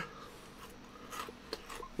not good.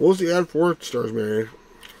 What was the ad for? Stars Mary.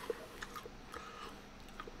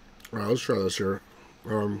 Alright, let's try this here.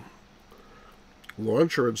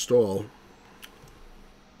 Launch or install.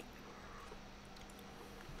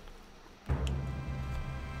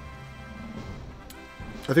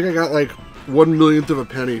 I think I got like 1/1,000,000th of a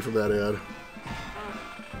penny from that ad.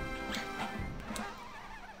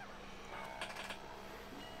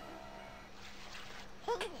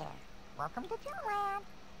 Hey there. Welcome to Tuneland.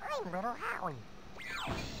 I'm little Howie.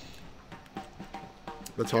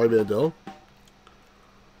 That's Howie Mandel.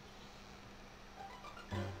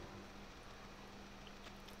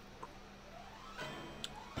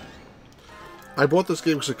 I bought this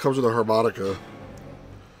game because it comes with a harmonica.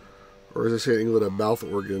 Or as they say in England, a mouth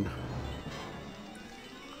organ.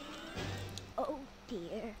 Oh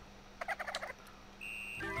dear.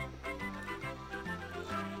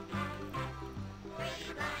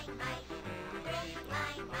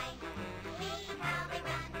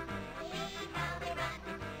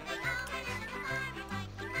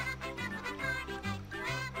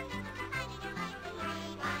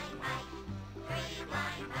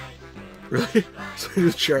 Really? So he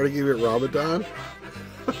was trying to give it Ramadan?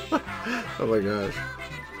 Oh my gosh.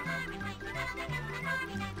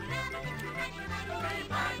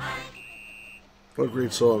 What a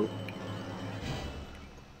great song.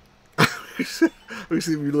 We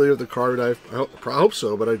see mutilated with the carving knife. I hope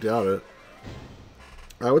so, but I doubt it.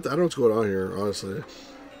 I don't know what's going on here, honestly.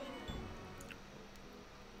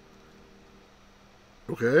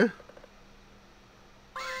 Okay.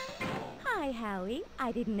 Hi, Howie.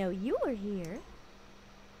 I didn't know you were here.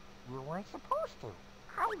 You weren't supposed to.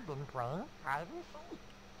 I've been playing hide and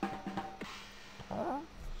seek. Oh,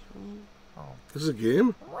 sweet home. This is a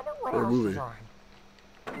game? Wonder what Or a else movie? is on.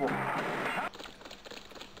 We'll be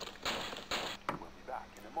back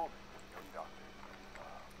in a moment, young doctor.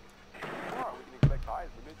 Tomorrow we can expect highs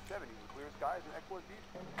in the mid-70s with clear skies and excellent views.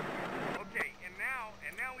 Okay, and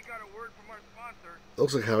now we got a word from our sponsor.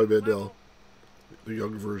 Looks like Howie Mandel, the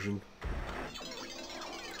young version.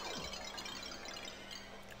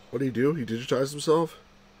 What did he do? He digitized himself?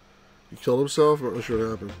 He killed himself? I'm not really sure what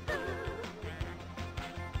happened.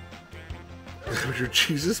 Was your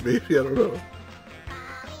Jesus, maybe? I don't know.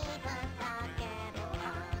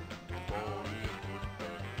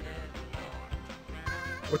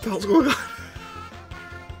 What the hell's going on?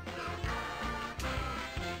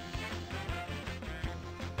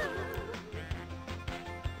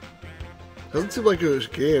 Doesn't seem like a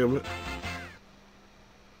game.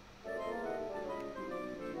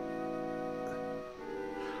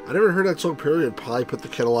 I never heard that song, period. Probably put the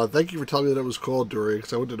kettle on. Thank you for telling me that it was called during,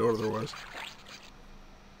 because I wouldn't know what it was.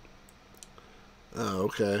 Oh,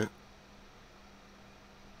 okay.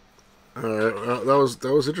 Alright, well,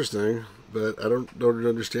 that was interesting, but I don't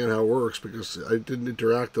understand how it works, because I didn't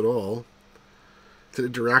interact at all. It's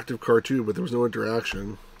an interactive cartoon, but there was no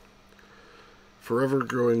interaction. Forever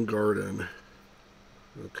Growing Garden.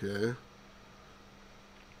 Okay.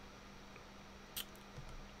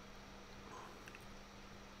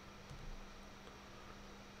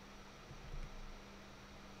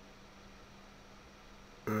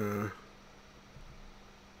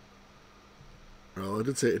 Well,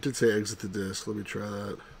 it did say exit the disk. Let me try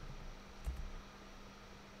that.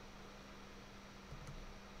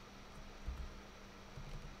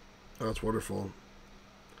 Oh, that's wonderful.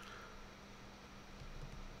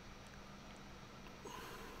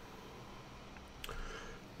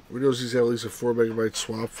 Windows needs to have at least a 4 megabyte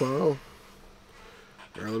swap file.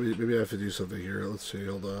 Alright, maybe I have to do something here. Let's see,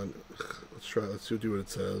 hold on. Let's try, let's do what it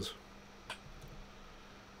says.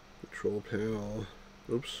 Control panel.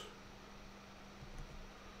 Oops.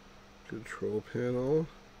 Control panel.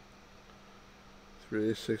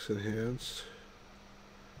 386 enhanced.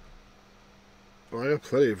 Oh, I got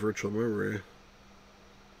plenty of virtual memory.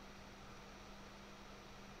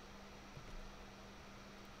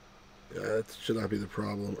 Yeah, that should not be the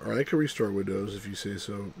problem. Alright, I can restart Windows if you say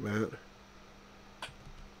so, Matt.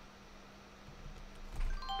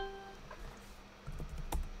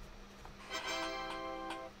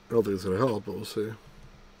 I don't think it's going to help, but we'll see.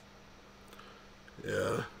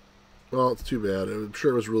 Yeah. Well, it's too bad. I'm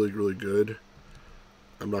sure it was really, really good.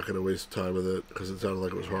 I'm not going to waste time with it, because it sounded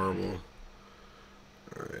like it was horrible.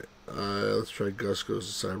 Alright. Let's try Gus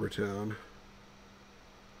Goes to Cybertown.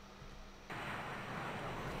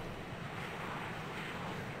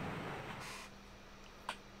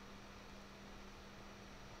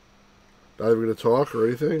 Not even going to talk or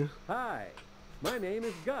anything? Hi, my name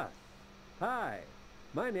is Gus. Hi,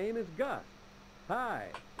 my name is Gus. Hi,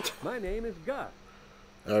 my name is Gus.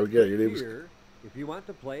 We get it. Your name's... Here, if you want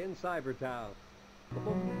to play in Cybertown.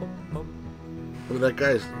 I mean, that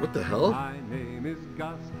guy's... What the hell? My name is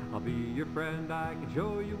Gus. I'll be your friend. I can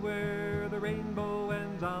show you where the rainbow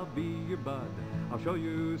ends. I'll be your bud. I'll show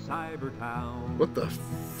you Cybertown. What the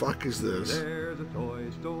fuck is this? There's a toy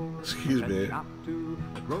store. Excuse me. And a shop too,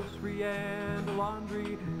 a grocery and a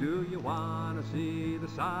laundry. Do you want to see the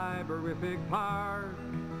cyberific park?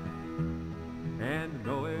 And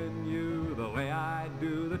knowing you the way I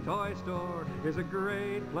do, the toy store is a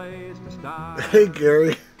great place to start. Hey,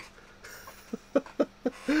 Gary.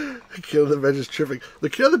 The kid on the bench is tripping. The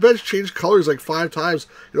kid on the bench changed colors like 5 times.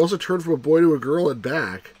 It also turned from a boy to a girl and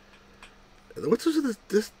back. What's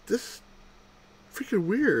this freaking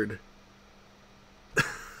weird?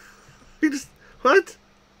 He just... What?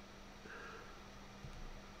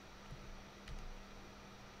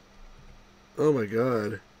 Oh my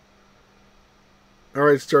god.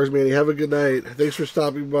 Alright, Stars Manny, have a good night. Thanks for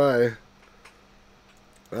stopping by.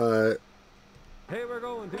 Hey, we're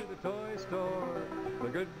going to the toy store, the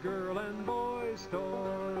good girl and boy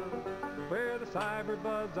store, where the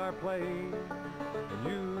cyberbuds are playing, and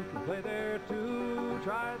you can play there too.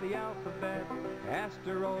 Try the alphabet,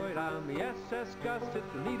 asteroid on the SS Gus.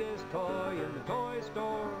 It's the neatest toy in the toy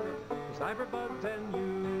store, the cyberbuds and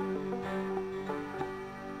you.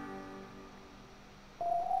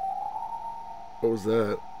 What was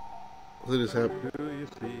that? What just happened? Do you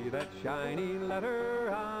see that shiny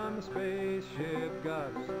letter on the spaceship,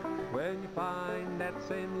 Gus? When you find that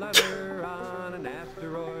same letter on an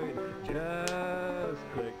asteroid, just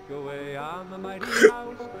click away on the mighty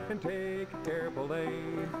mouse and take careful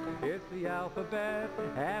aim. It's the alphabet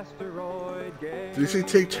asteroid game. Did you say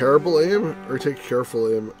take terrible aim or take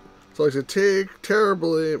careful aim? So I said take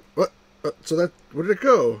terrible aim. What? So that, where did it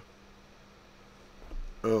go?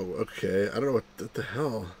 Oh, okay. I don't know what the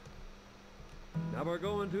hell. Now we're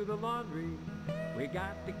going to the laundry. We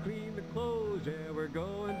got to clean the clothes. Yeah, we're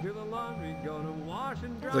going to the laundry. Gonna wash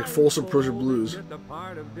and dry. It's like Folsom Prison Blues. Just a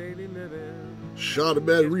part of daily living. Shot a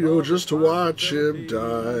man Reno just to watch him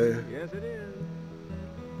die. Yes, it is.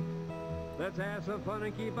 Let's have some fun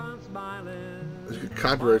and keep on smiling. There's a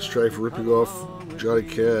copyright strike for ripping off Johnny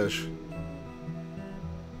Cash.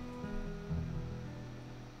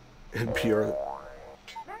 NPR.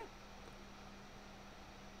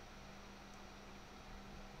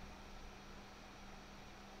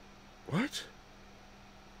 What?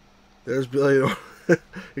 There's Billy.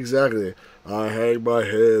 Exactly. I hang my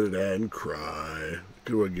head and cry.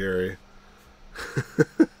 Good one, Gary.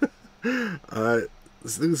 I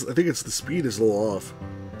think it's the speed is a little off.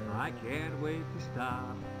 I can't wait to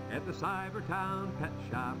stop at the Cybertown pet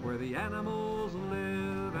shop where the animals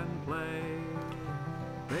live and play.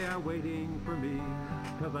 They are waiting for me,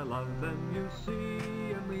 'cause I love them, you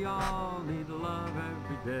see, and we all need love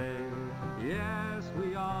every day. Yes,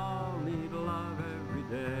 we all need love every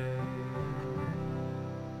day.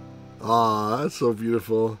 Ah, that's so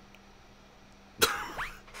beautiful.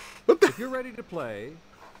 If you're ready to play,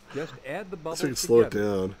 just add the bubbles So you can slow it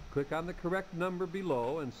together. down. Click on the correct number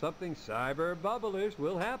below, and something cyber-bubblish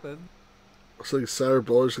will happen. Something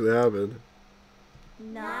cyberbullish gonna happen.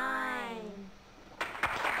 9.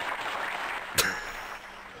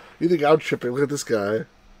 You think I'm tripping? Look at this guy.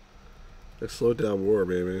 Let's slow it down more,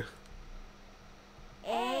 maybe.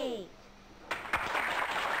 8.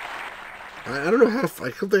 I don't know how.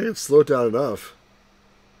 I don't think I can slow it down enough.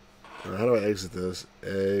 How do I exit this?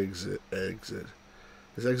 Exit.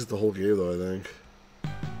 Let's exit the whole game, though, I think.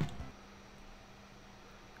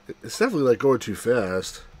 It's definitely like going too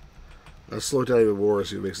fast. I'll slow it down even more,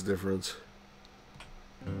 see if it makes a difference.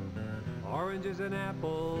 Oranges and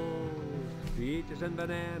apples, peaches and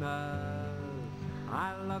bananas.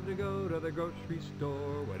 I love to go to the grocery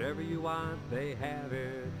store. Whatever you want, they have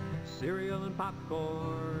it. Cereal and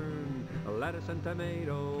popcorn, lettuce and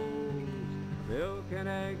tomatoes, milk and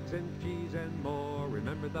eggs and cheese and more.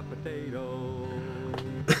 Remember the potatoes.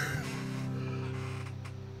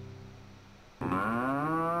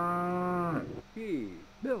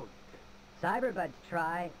 Milk. Cyberbuds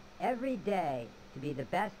try every day to be the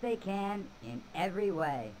best they can in every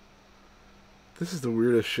way. This is the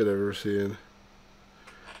weirdest shit I've ever seen.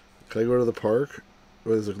 Can I go to the park? Oh,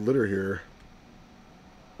 there's a litter here.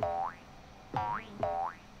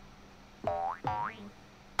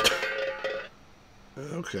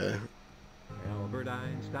 Okay. Albert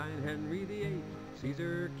Einstein, Henry VIII,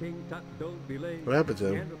 Caesar, King Tut, don't be late. What happened to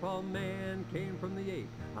him? Neanderthal man came from the ape.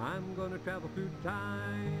 I'm gonna travel through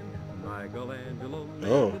time. Michelangelo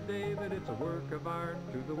made the day that it's a work of art.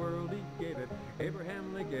 To the world he gave it.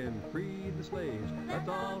 Abraham Lincoln freed the slaves. Let's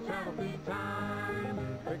all travel through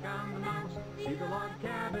time. Click on the mouse, see the log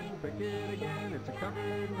cabin. Click it again, it's a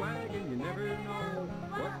covered wagon. You never know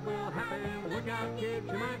what will happen. Look out, kids,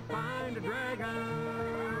 you might find a dragon.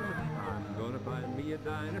 I'm gonna find me a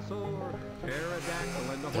dinosaur,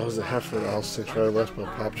 pterodactyl, and the That was a heifer. I'll say try less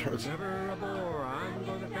about Pop-Tarts. never a bore. I'm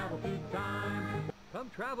gonna travel through time. Come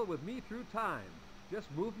travel with me through time. Just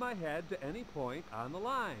move my head to any point on the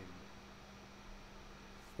line.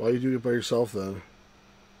 Why are you doing it by yourself then?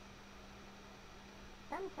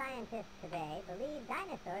 Some scientists today believe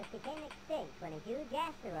dinosaurs became extinct when a huge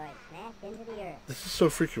asteroid smashed into the Earth. This is so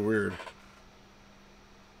freaking weird.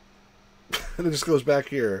 And it just goes back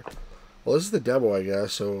here. Well, this is the demo, I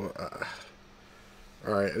guess. So,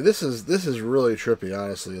 all right, this is really trippy,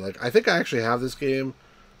 honestly. Like, I think I actually have this game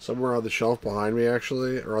somewhere on the shelf behind me,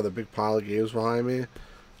 actually, or on the big pile of games behind me.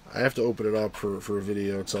 I have to open it up for a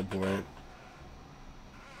video at some point.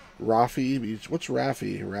 Rafi, what's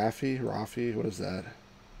Rafi? Rafi, what is that?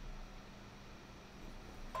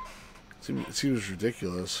 It seems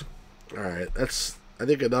ridiculous. All right, that's I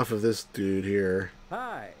think enough of this dude here.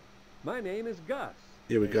 Hi, my name is Gus.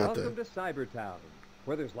 Yeah, we and got welcome that. to Cybertown,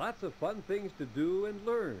 where there's lots of fun things to do and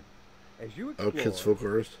learn. As you Oh, explore, Kids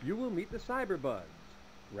Focused. you will meet the Cyberbuds,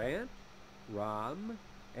 Rant, Rom,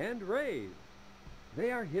 and Rave.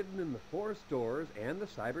 They are hidden in the 4 stores and the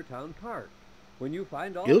Cybertown Park. When you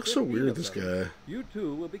find all He looks so 15 weird, of this them, guy. you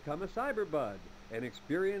too will become a Cyberbud and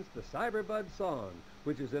experience the Cyberbud song,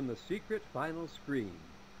 which is in the secret final screen.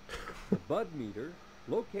 The Bud meter,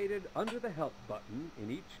 located under the help button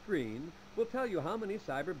in each screen, will tell you how many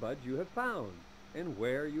Cyberbuds you have found and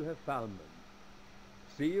where you have found them.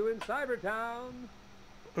 See you in Cybertown!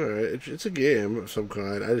 Alright, it's a game of some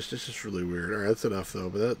kind. It's just really weird. Alright, that's enough though,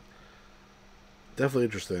 but that... definitely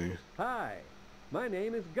interesting. Hi, my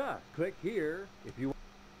name is Gus. Click here if you...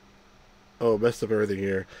 Oh, messed up everything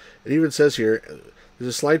here. It even says here, there's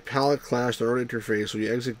a slight palette clash in our interface. When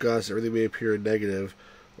you exit Gus, everything may appear in negative.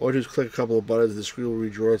 All you do is click a couple of buttons and the screen will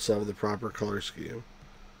redraw itself in the proper color scheme.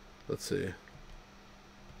 Let's see.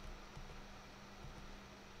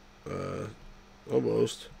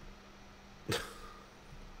 Almost.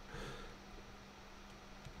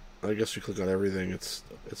 I guess we click on everything. It's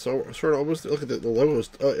sort of almost... Look at the logos.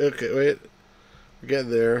 Oh, okay, wait. We're getting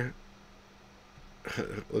there.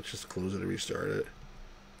 Let's just close it and restart it.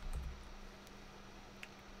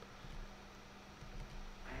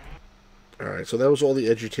 Alright, so that was all the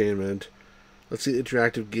edutainment. Let's see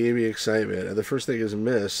interactive gaming excitement. And the first thing is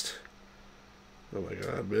Myst. Oh my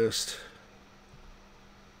god, Myst.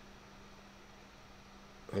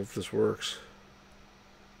 I hope this works.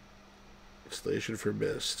 Installation for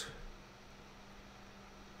Myst.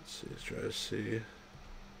 Let's see, let's try to see.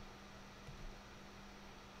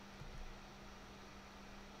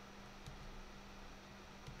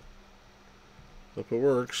 Hope it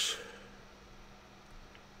works.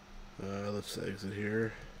 Let's exit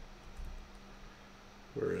here.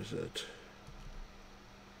 Where is it?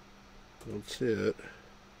 Don't see it.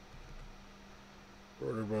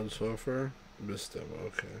 Order run software. Myst demo.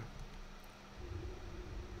 Okay.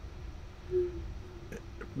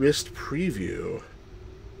 Myst preview.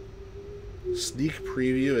 Sneak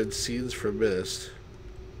preview and scenes from Myst.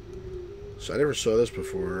 So I never saw this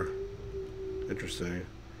before. Interesting.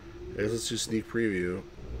 I guess let's do sneak preview.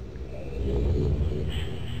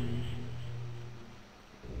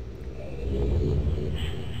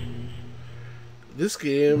 This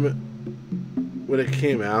game, when it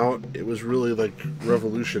came out, it was really like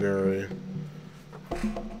revolutionary.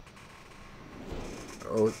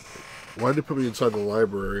 Oh, why did they put me inside the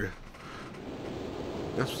library?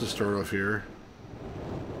 That's supposed to start off here.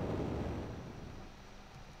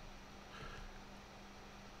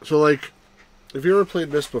 So like, if you ever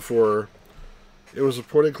played Myst before, it was a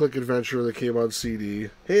point-and-click adventure that came on CD.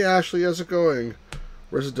 Hey Ashley, how's it going?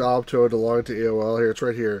 Where's the Dob Toad belonging to AOL? Here, it's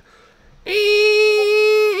right here.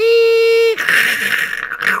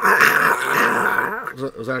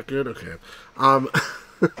 Was that good? Okay.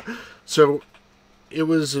 So, it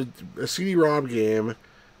was a CD-ROM game,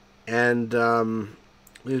 and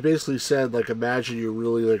it basically said, like, imagine you're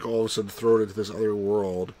really, like, all of a sudden thrown into this other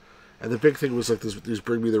world. And the big thing was, like, these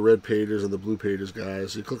bring me the red pages and the blue pages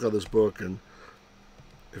guys. So you click on this book, and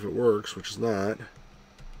if it works, which is not...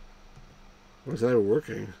 Why is that even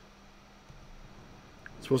working?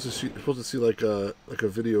 It's supposed to see like a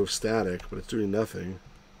video of static, but it's doing nothing.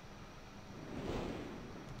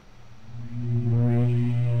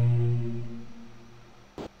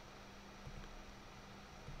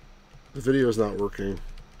 The video is not working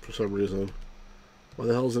for some reason. Why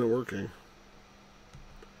the hell isn't it working?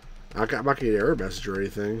 I'm not getting an error message or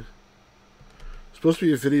anything. It's supposed to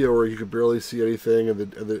be a video where you can barely see anything, and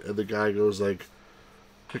the guy goes like,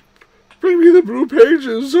 "Bring me the blue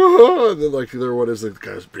pages," and then like the other one is like,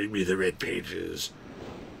 "Guys, bring me the red pages."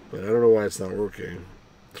 But I don't know why it's not working.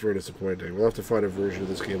 It's very disappointing. We'll have to find a version of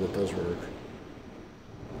this game that does work.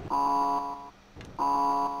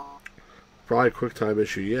 Probably a QuickTime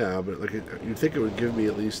issue, yeah, but like you'd think it would give me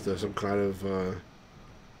at least some kind of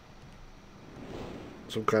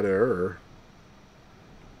error.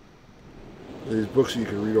 These books, you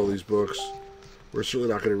can read all these books. We're certainly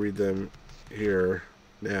not going to read them here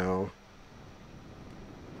now.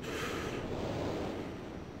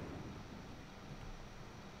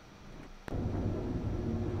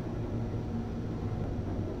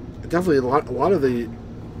 Definitely a lot of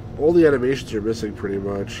all the animations are missing pretty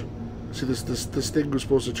much. See, this thing was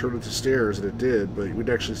supposed to turn into stairs, and it did, but you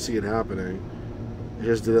wouldn't actually see it happening. It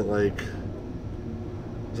just did it like...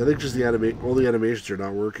 I think just all the animations are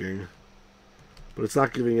not working. But it's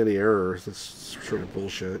not giving any errors. That's sort of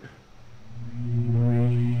bullshit.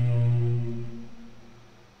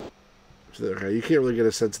 So, okay, you can't really get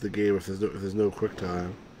a sense of the game if there's no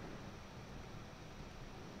QuickTime.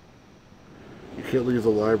 You can't leave the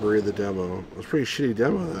library of the demo. It was a pretty shitty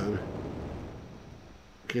demo then.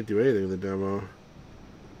 Can't do anything in the demo.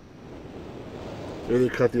 Maybe they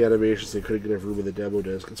cut the animations. They couldn't get enough room in the demo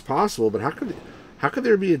disc. It's possible, but how could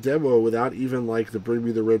there be a demo without even like the "bring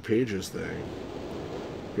me the red pages" thing?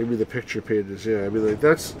 Maybe the picture pages, yeah. I mean, like,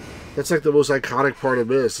 that's like the most iconic part of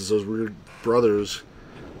Myst, is those weird brothers.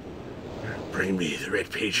 Bring me the red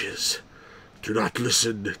pages. Do not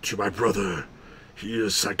listen to my brother. He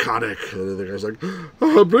is psychotic. And the guy's like,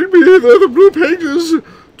 bring me the blue pages.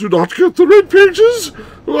 Do not get the red pages.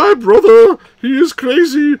 My brother, he is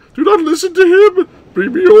crazy. Do not listen to him.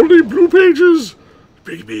 Bring me only blue pages.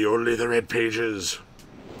 Bring me only the red pages.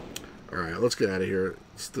 Alright, let's get out of here.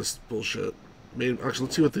 It's this bullshit. Actually,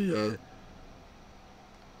 let's see what the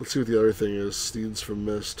other thing is. Scenes from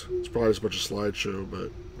Myst. It's probably as much a slideshow,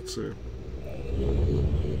 but let's see.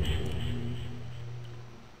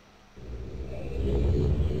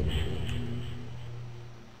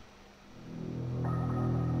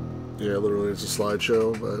 Yeah, literally, it's a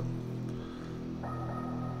slideshow, but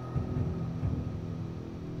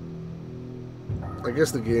I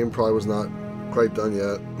guess the game probably was not quite done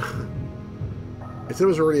yet. It said it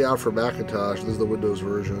was already out for Macintosh. This is the Windows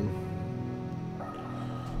version.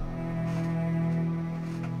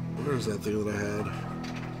 Where's that thing that I had?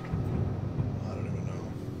 I don't even know.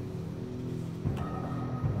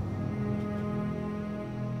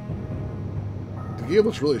 The game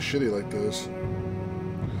looks really shitty like this.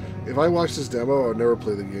 If I watched this demo, I would never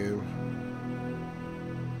play the game.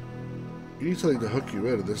 You need something to hook you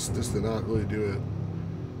in. This did not really do it.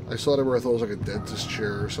 I saw it where I thought it was like a dentist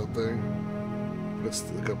chair or something. It's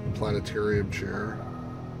like a planetarium chair.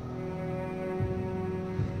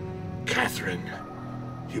 Catherine,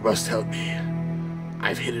 you must help me.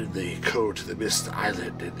 I've hidden the code to the Myst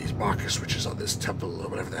Island and these marker switches on this temple, or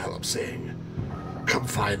whatever the hell I'm saying. Come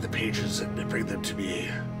find the pages and bring them to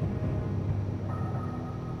me.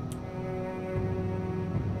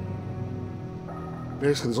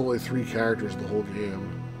 Basically, there's only 3 characters in the whole game.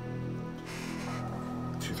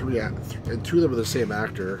 And 2 of them are the same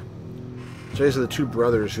actor. So these are the 2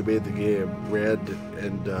 brothers who made the game, Rand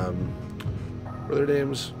and, what are their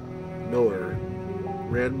names? Miller.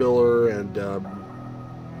 Rand Miller and,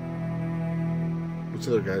 what's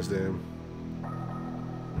the other guy's name?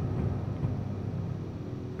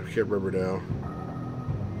 I can't remember now.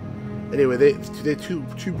 Anyway, they two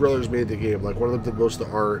brothers made the game. Like, one of them did most of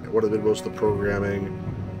the art, one of them did most of the programming,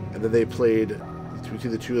 and then they played,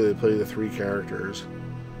 between the 2, they played the 3 characters.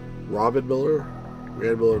 Robin Miller?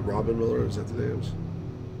 Rand Miller and Robin Miller, is that the names?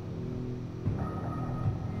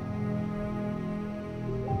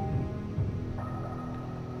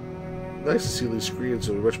 Nice to see these screens,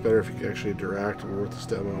 so it'd be much better if you could actually interact more with this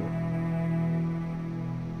demo.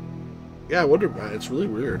 Yeah, I wonder, it's really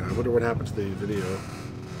weird. I wonder what happened to the video.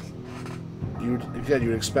 You'd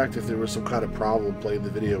expect if there was some kind of problem playing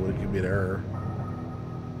the video, it would give me an error.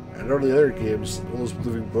 And all the other games, all those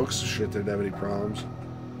living books and shit, didn't have any problems.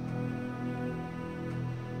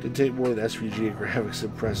 Didn't take more than SVG and graphics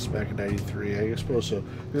and press back in '93. I suppose so.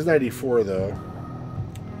 This is '94 though,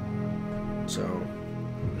 so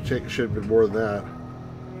it should have been more than that.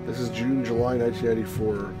 This is June, July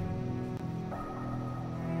 1994.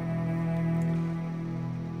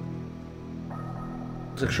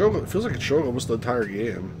 It's like showing, it feels like it's showing almost the entire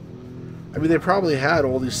game. I mean, they probably had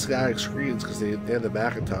all these static screens because they had the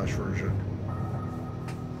Macintosh version.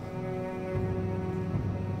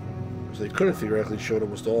 So they could have theoretically showed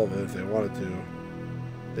almost all of it if they wanted to.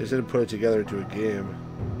 They just didn't put it together into a game.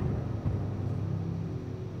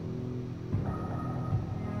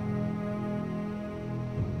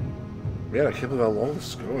 Man, I can't believe how long this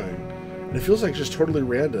is going. And it feels like just totally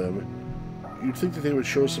random. You'd think that they would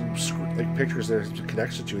show some like pictures that are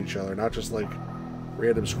connected to each other, not just like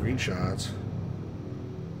random screenshots.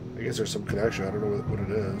 I guess there's some connection. I don't know what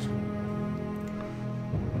it is.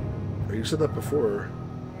 Or you said that before.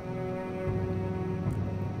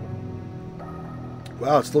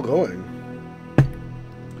 Wow, it's still going.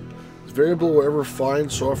 It's variable wherever fine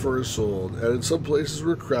software is sold, and in some places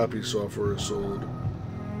where crappy software is sold.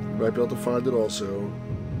 You might be able to find it also.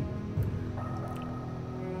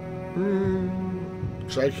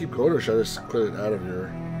 Should I keep going, or should I just quit it out of here?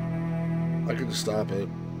 I can just stop it.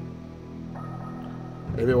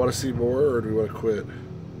 Anybody want to see more, or do we want to quit?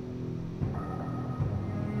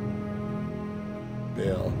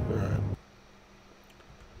 Bail. Alright.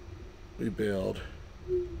 We bailed.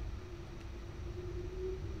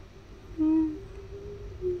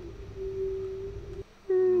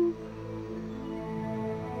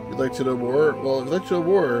 You'd like to know more? Well, if you'd like to know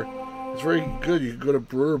more, it's very good. You can go to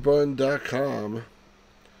brewerbun.com.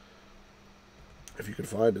 If you can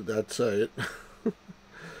find it, that site.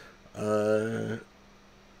 Where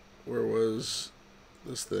was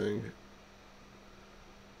this thing?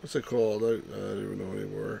 What's it called? I don't even know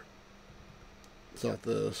anymore. It's not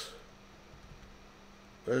this.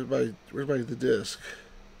 Where's the disc?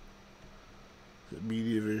 Is it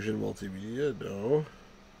Media Vision Multimedia? No.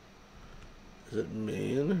 Is it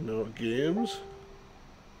main? No. Games?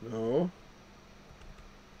 No.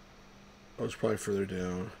 Oh, it's probably further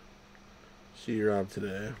down. CD-ROM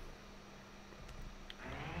Today.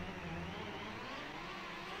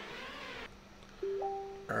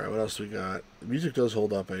 Alright, what else we got? The music does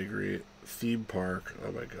hold up, I agree. Theme Park.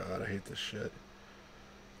 Oh my god, I hate this shit.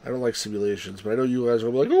 I don't like simulations, but I know you guys are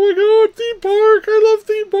like, oh my god, Theme Park! I love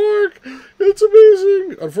Theme Park! It's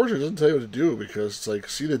amazing! Unfortunately, it doesn't tell you what to do, because it's like,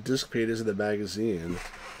 see the disc pages in the magazine.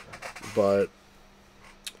 But,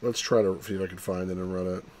 let's try to see if I can find it and run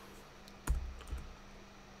it.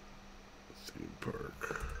 Theme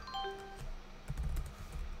Park.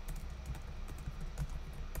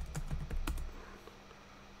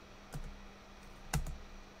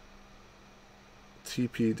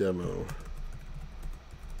 TP demo.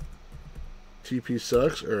 TP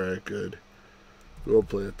sucks? Alright, good. We'll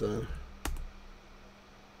play it then.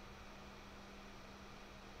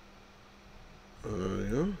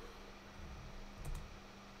 Yeah.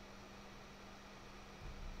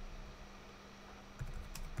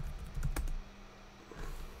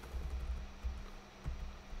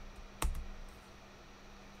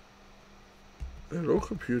 Hello,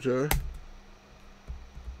 computer.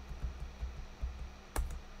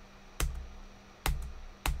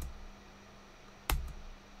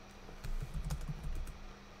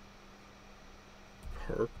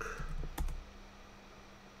 Park.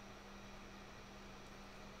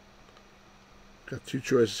 Got two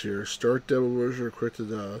choices here. Start demo version or quit to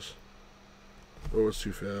DOS. Oh, it's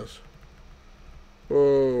too fast.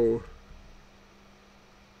 Whoa.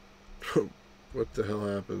 What the hell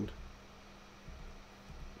happened?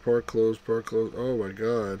 Park closed, park closed. Oh my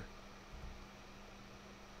god.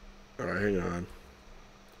 Alright, hang on.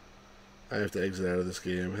 I have to exit out of this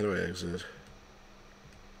game. How do I exit?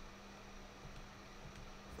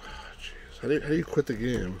 How do you quit the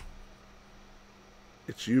game?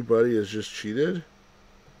 It's you, buddy, is just cheated?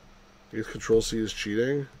 I guess Control C is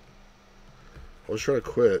cheating? I'll just try to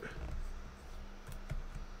quit.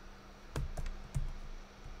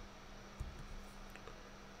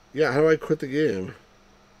 Yeah, how do I quit the game?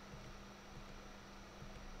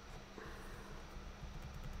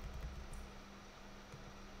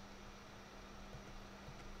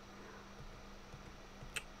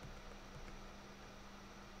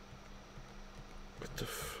 What the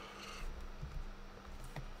f...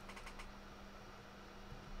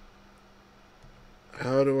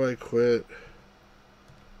 How do I quit?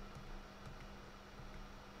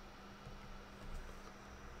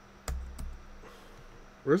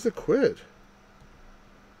 Where's the quit?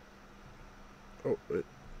 Oh,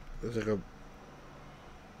 there's like a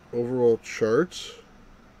overall charts.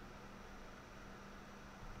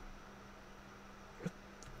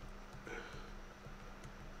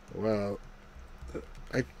 Wow.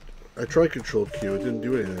 I tried Control Q, it didn't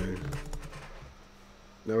do anything.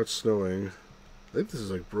 Now it's snowing. I think this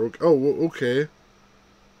is like broke. Oh, okay.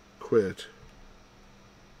 Quit.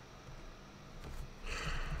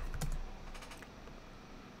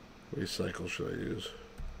 Recycle should I use?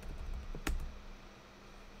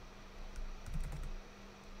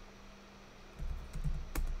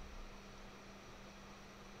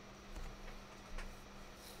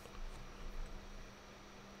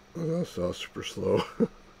 Oh, that's all super slow.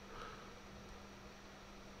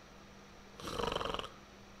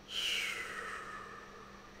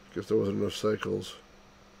 Guess there wasn't enough cycles.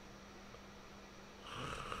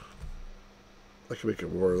 I can make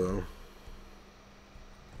it more though.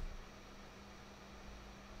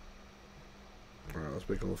 Alright, let's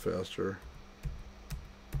make it a little faster.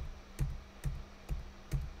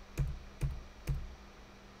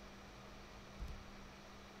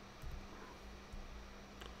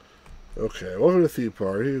 Okay, welcome to Theme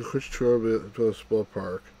Park. You can switch to a small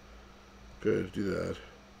park. Good, do that.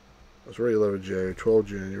 That's already 11 January, 12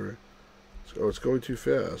 January. Oh, it's going too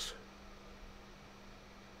fast.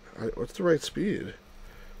 What's the right speed?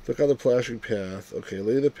 Click on the flashing path. Okay,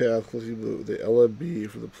 lay the path, clicking the LMB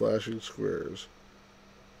for the flashing squares.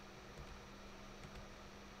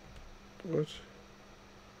 What?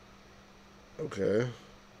 Okay.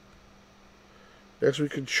 Next, we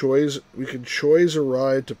can choose a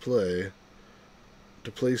ride to place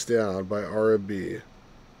down by R and B.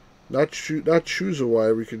 Not choose a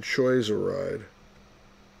ride. We can choose a ride.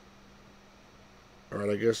 All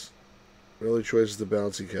right, I guess the only choice is the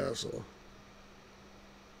bouncy castle.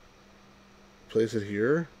 Place it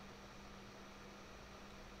here.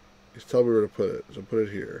 Just tell me where to put it. So put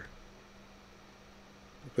it here.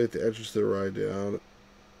 Place the entrance to the ride down.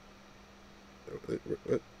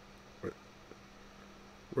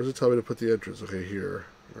 Where's it tell me to put the entrance? Okay, here.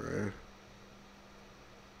 Alright.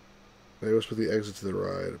 Now I must put the exit to the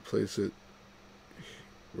ride. Place it...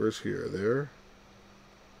 Where's here? There?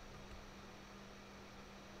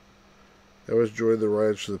 I must join the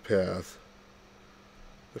rides to the path.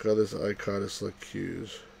 Look how this icon is select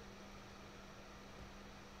cues.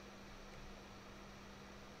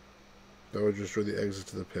 Now I just join the exit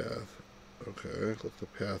to the path. Okay, click the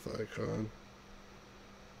path icon.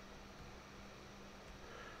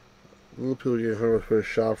 Little people get home, put a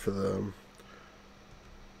shop for them.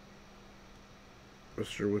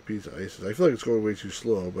 Mr. Whippy's Ices. I feel like it's going way too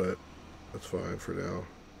slow, but that's fine for now.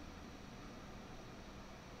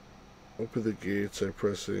 Open the gates by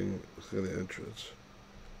pressing the entrance.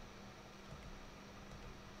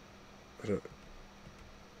 I don't...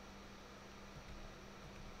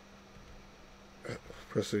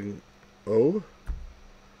 Pressing O?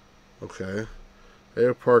 Okay. I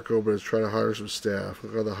have park open. Is trying to hire some staff.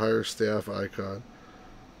 Look on the hire staff icon.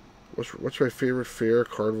 What's my favorite fair?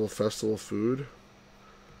 Carnival festival food?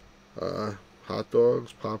 Hot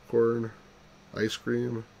dogs, popcorn, ice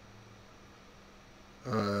cream.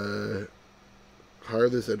 Hire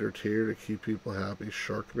this entertainer to keep people happy.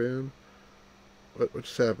 Sharkman. What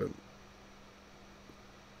just happened?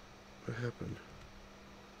 What happened?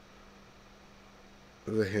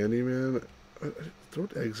 The handyman.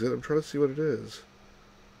 Don't exit. I'm trying to see what it is.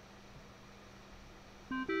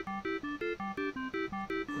 Oh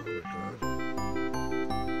my god.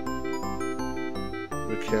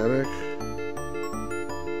 Mechanic.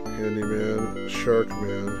 Handyman.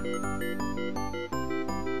 Sharkman.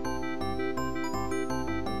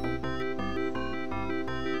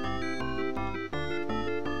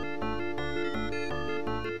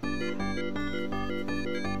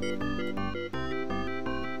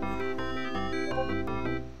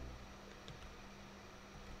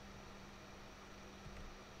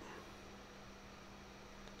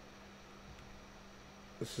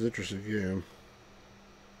 This is an interesting game.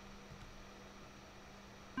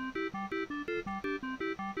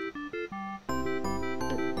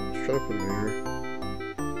 Let's try to put it here.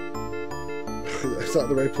 That's not in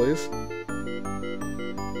the right place.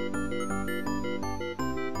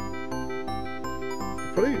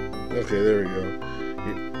 Okay, there we go.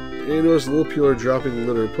 You notice the little people are dropping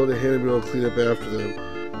litter. Put a hand in and clean up after them.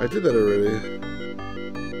 I did that already.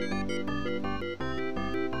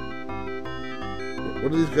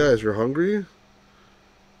 What are these guys? You're hungry?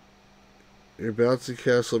 Your bouncy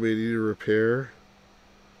castle may need a repair.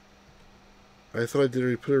 I thought I did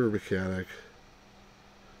already put a mechanic.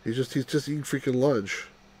 He's just eating freaking lunch.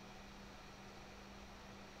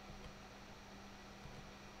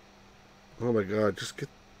 Oh my god, just get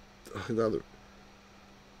another.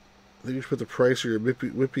 I think you should put the price of your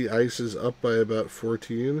whippy ices up by about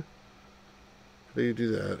 14. How do you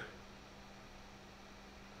do that?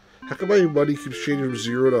 How come my money keeps changing from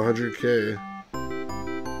 0 to 100k?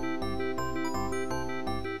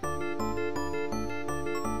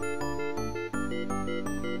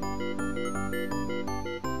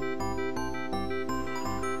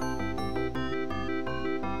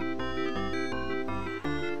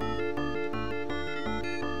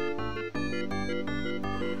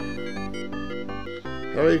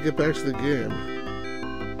 How do I get back to the game?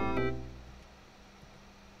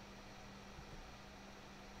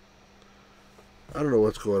 I don't know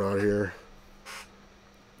what's going on here.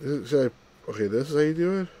 Okay, this is how you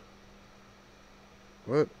do it?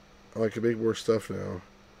 What? Oh, I can make more stuff now.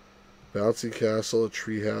 Bouncy castle, a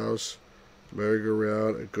tree house,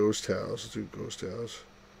 merry-go-round, a ghost house. Let's do ghost house.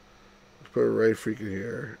 Let's put it right freaking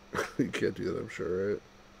here. You can't do that, I'm sure, right?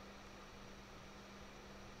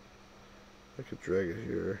 I could drag it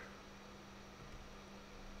here.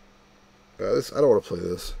 I don't want to play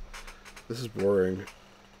this. This is boring.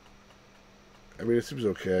 I mean, it seems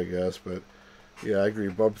okay, I guess, but yeah, I agree.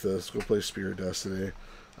 Bump this. Go play Spear of Destiny.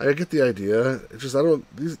 I get the idea. It's just I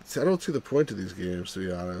don't see the point of these games, to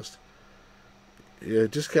be honest. Yeah,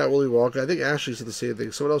 Discount Willy Wonka. I think Ashley said the same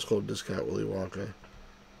thing. Someone else called him Discount Willy Wonka.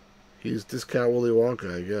 He's Discount Willy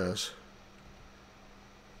Wonka, I guess.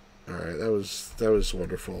 All right, that was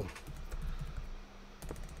wonderful.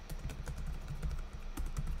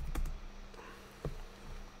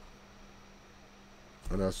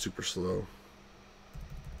 Oh, now it's super slow.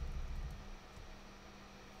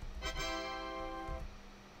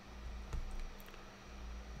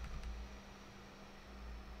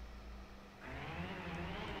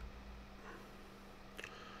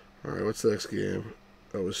 Alright, what's the next game?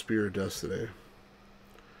 Oh, it was Spear of Destiny.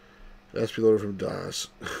 It has to be loaded from DOS.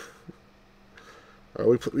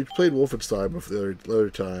 Alright, we played Wolfenstein before the other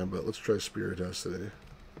time, but let's try Spear of Destiny.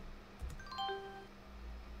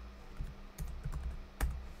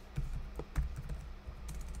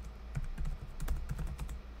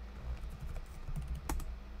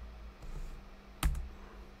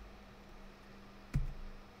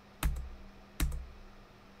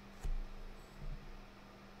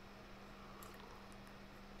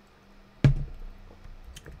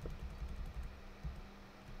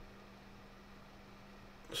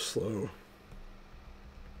 slow.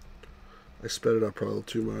 I sped it up probably a little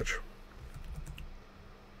too much.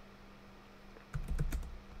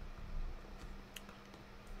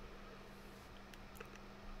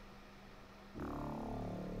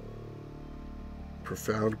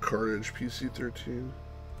 Profound Carnage, PC-13.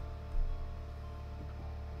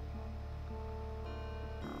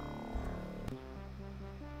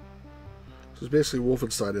 This is basically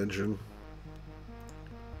Wolfenstein engine.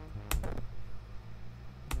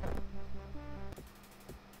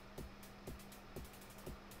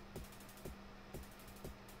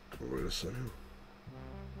 Wait a second.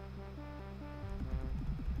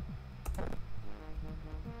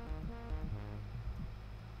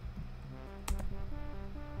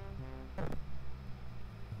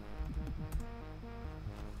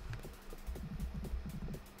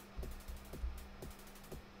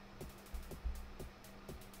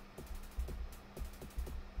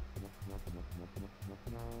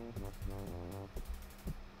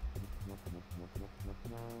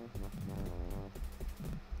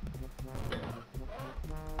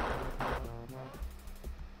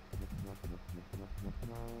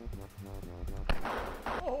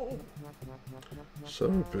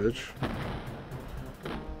 Son of a bitch.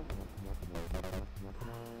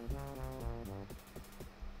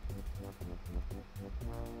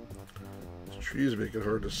 This trees make it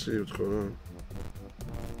hard to see what's going on.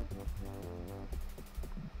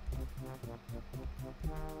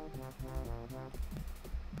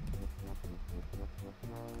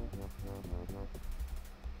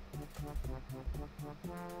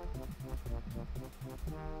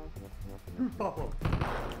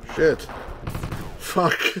 Shit.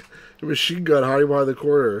 Fuck. The machine gun hiding behind the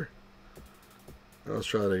corner. Let's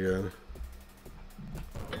try it again.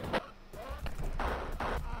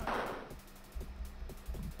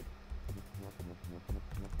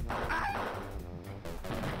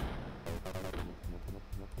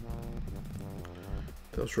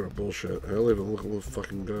 That was sort of bullshit. I only have a little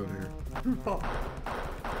fucking gun here.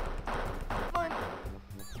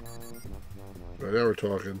 Right, now we're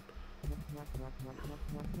talking.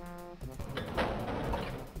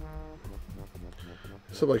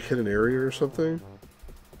 Is it like hit an area or something?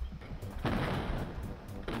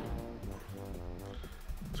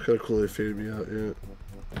 It's kind of cool they faded me out, yeah.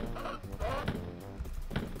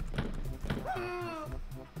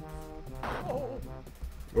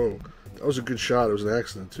 Whoa, that was a good shot. It was an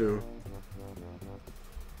accident too.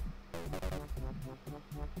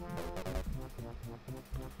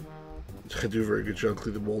 I do a very good job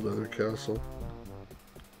cleaning the mold out of their castle.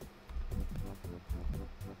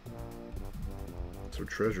 Some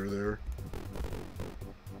treasure there.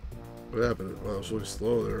 What happened? Wow, it was really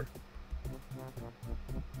slow there.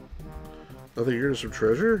 Nothing here to some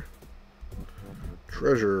treasure?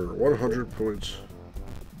 Treasure, 100 points.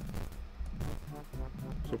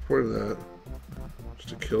 What's the point of that? Just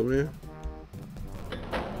to kill me?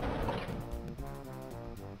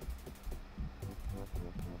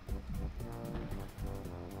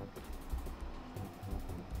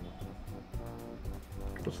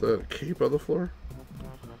 What's that? A cape on the floor?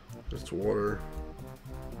 Just water.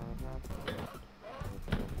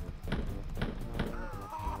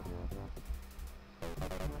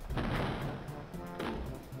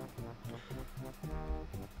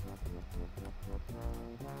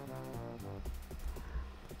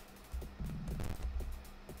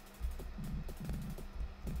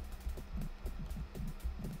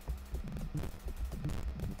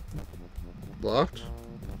 Locked?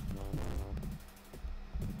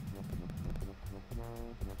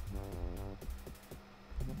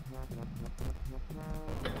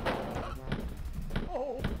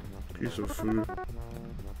 Piece of food.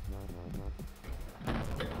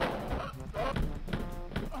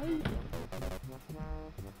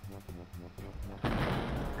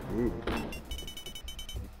 Ooh.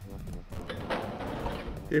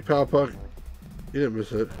 Hey, Pal Puck. You didn't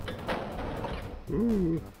miss it.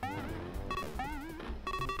 Ooh.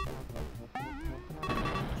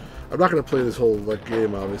 I'm not going to play this whole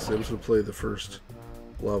game, obviously. I'm just going to play the first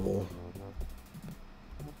level.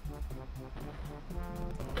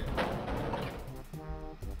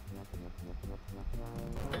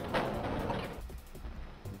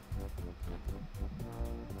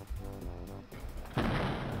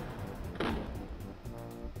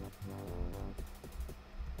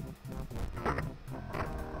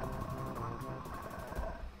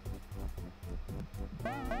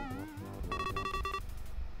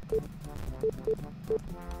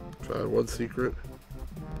 One secret.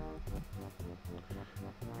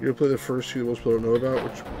 You gonna play the first two that most people don't know about?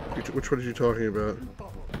 Which one are you talking about?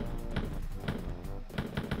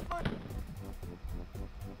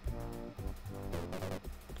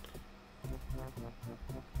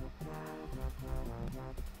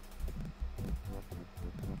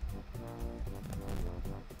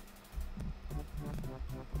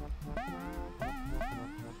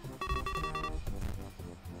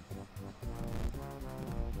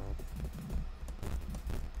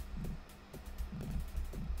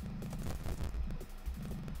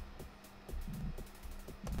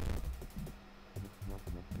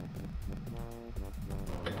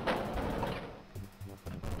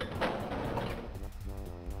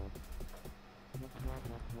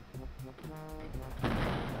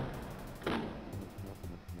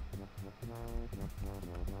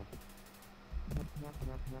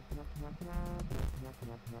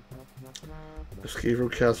 Escape from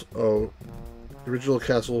Castle... Oh. The original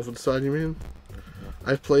Castle Wolfenstein, you mean?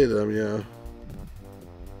 I've played them, yeah.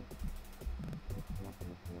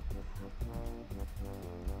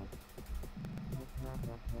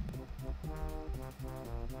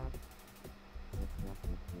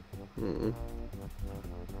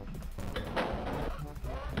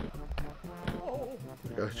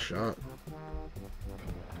 I got shot.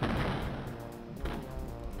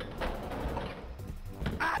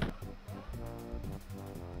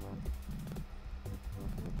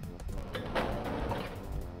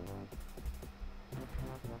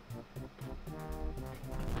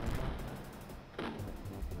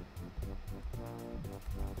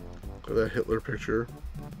 Look at that Hitler picture.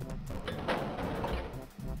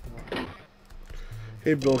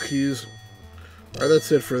 Hey, Bill Keys. Alright,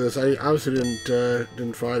 that's it for this. I obviously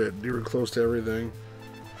didn't find it. You were close to everything.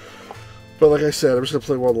 But like I said, I'm just gonna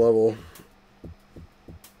play one level.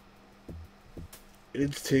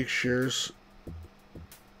 It's take shares.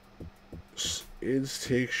 It's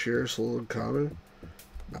take shares a little common.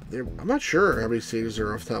 I'm not sure how many stages there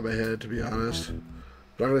are off the top of my head, to be honest.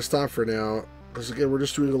 But I'm gonna stop for now. Because again, we're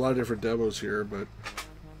just doing a lot of different demos here, but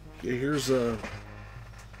yeah, here's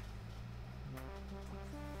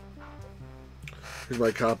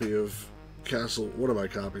my copy of Castle, one of my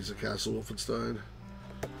copies of Castle Wolfenstein.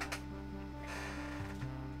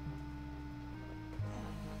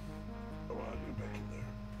 Oh, I'll get back in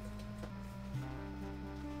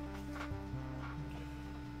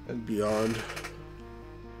there. And Beyond.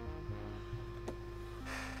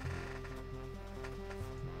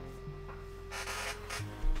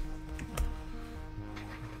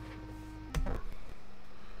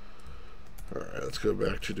 Alright, let's go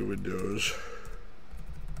back to the Windows.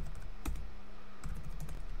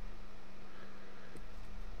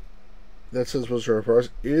 That says most of our parts.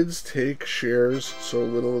 Ids take shares so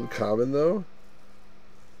little in common, though.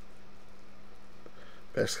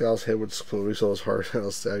 Pascal's head would explode. We saw his heart and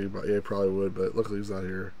I'll stab you, but yeah, he probably would, but luckily he's not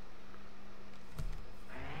here.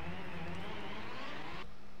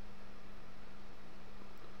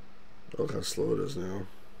 Look how slow it is now.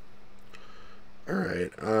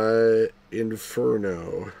 Alright,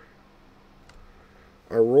 Inferno.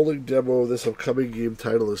 Our rolling demo of this upcoming game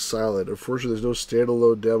title is silent. Unfortunately, there's no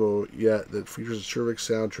standalone demo yet that features a terrific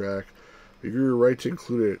soundtrack. If you were right to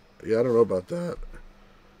include it, yeah, I don't know about that.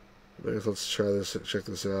 I guess let's try this, check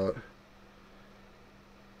this out.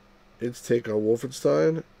 Its take on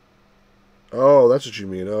Wolfenstein? Oh, that's what you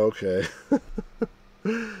mean. Oh, okay.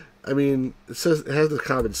 I mean, it says it has the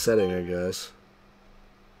common setting, I guess.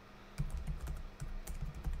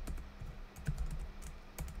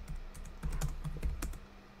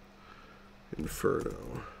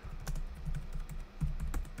 Inferno.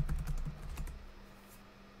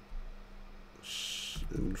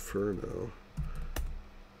 Inferno.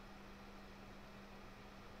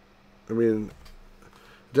 I mean,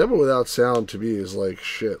 demo without sound to me is like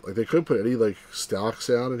shit. Like, they couldn't put any like stock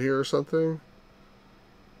sound in here or something.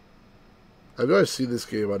 I know I've seen this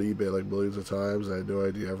game on eBay like millions of times. I had no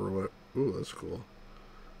idea ever what. Ooh, that's cool.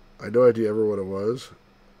 I had no idea ever what it was.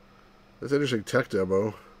 That's an interesting tech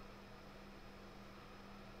demo.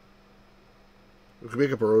 We can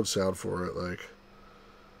make up our own sound for it, like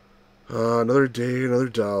another day, another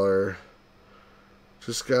dollar.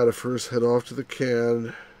 Just gotta first head off to the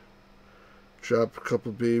can, drop a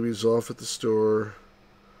couple babies off at the store,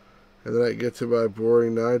 and then I get to my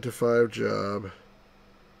boring 9-to-5 job.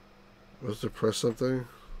 Must have pressed something.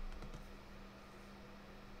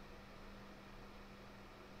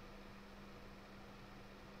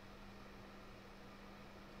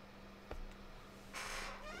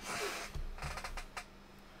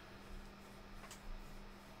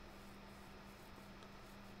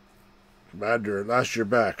 Commander, at last you're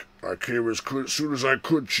back. I came as soon as I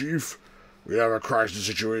could, Chief. We have a crisis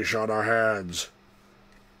situation on our hands.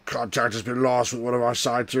 Contact has been lost with one of our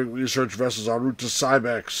scientific research vessels en route to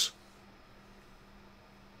Cybex.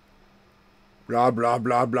 Blah, blah,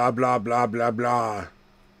 blah, blah, blah, blah, blah, blah.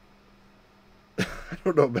 I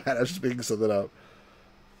don't know, man. I'm just making something up.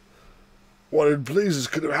 What in blazes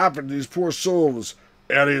could have happened to these poor souls?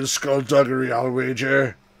 Alien skullduggery, I'll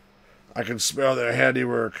wager. I can smell their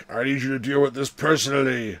handiwork. I need you to deal with this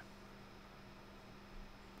personally.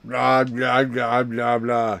 Blah, blah, blah, blah,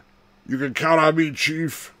 blah. You can count on me,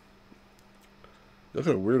 Chief. Look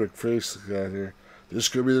at a weird face this guy here. This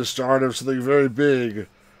could be the start of something very big.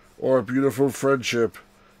 Or a beautiful friendship.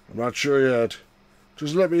 I'm not sure yet.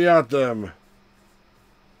 Just let me at them.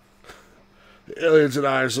 The aliens and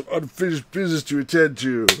I have some unfinished business to attend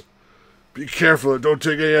to. Be careful and don't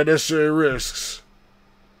take any unnecessary risks.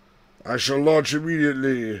 I shall launch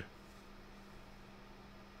immediately.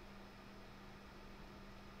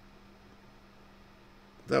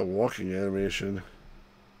 That walking animation.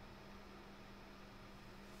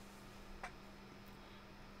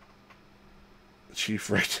 Chief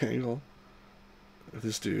Rectangle.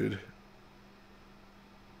 This dude.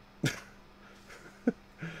 The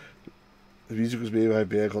music was made by a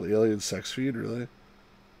band called Alien Sex Feed, really?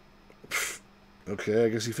 Pfft. Okay, I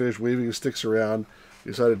guess he finished waving his sticks around. He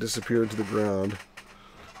decided to disappear into the ground.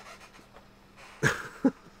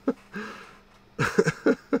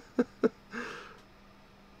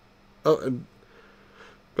 Oh, and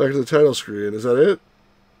back to the title screen. Is that it?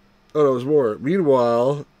 Oh, no, there's more.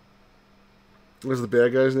 Meanwhile, where's the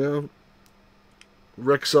bad guys now?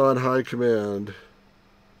 Rexon High Command.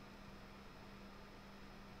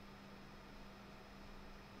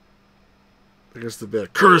 I guess the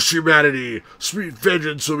bad. Curse humanity! Sweet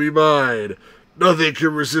vengeance will be mine! Nothing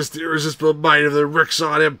can resist the irresistible might of the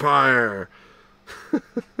Rexon Empire!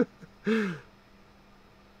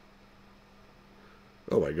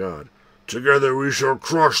 Oh my god. Together we shall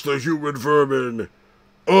crush the human vermin!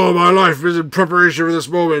 All my life is in preparation for this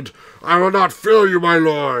moment! I will not fail you, my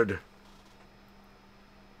lord!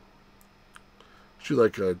 She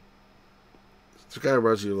like a... This guy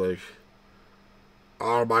reminds you like...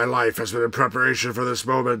 All my life has been in preparation for this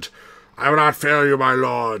moment. I will not fail you, my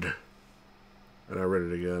lord. And I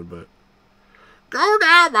read it again, but... Go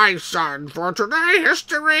now, my son, for today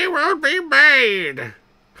history will be made.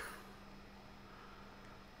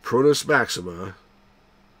 Protus Maxima.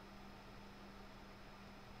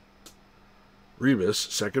 Rebus,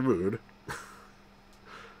 second mood.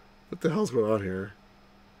 What the hell's going on here?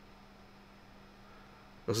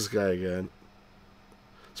 What's this guy again?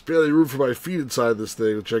 There's barely room for my feet inside this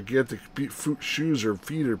thing. The gigantic shoes or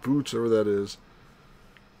feet or boots, whatever that is.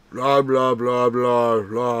 Blah, blah, blah, blah,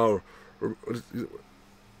 blah.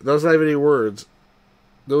 That's not even any words.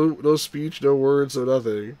 No speech, no words, no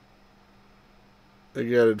nothing.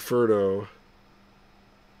 Again, Inferno.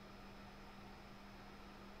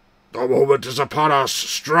 The moment is upon us.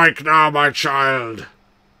 Strike now, my child.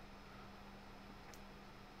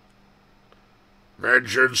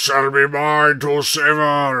 Vengeance shall be mine to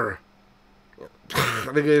savor.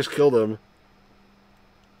 I think I just killed him.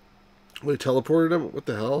 They teleported him? What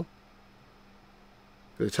the hell?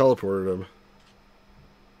 They teleported him.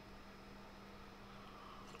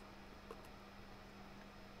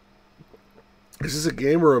 Is this a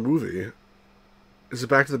game or a movie? Is it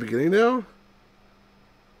back to the beginning now?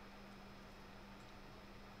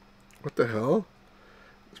 What the hell?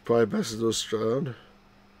 It's probably best to go around.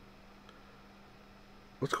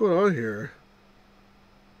 What's going on here?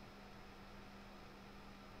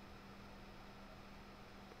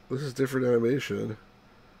 This is different animation.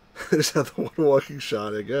 I just have the one walking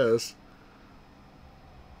shot, I guess.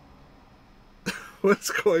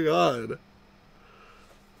 What's going on?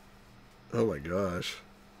 Oh my gosh.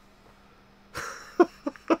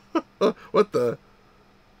 What the?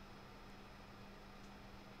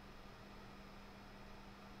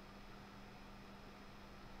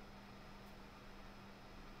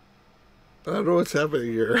 I don't know what's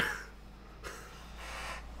happening here.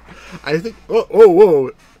 I think... Oh,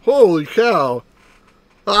 whoa. Holy cow.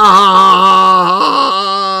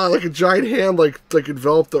 Ah! Like a giant hand like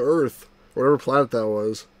enveloped the Earth. Whatever planet that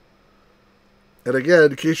was. And again,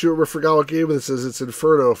 in case you ever forgot what game this is, it's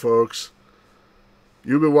Inferno, folks.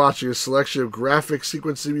 You've been watching a selection of graphic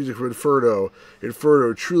sequencing music from Inferno.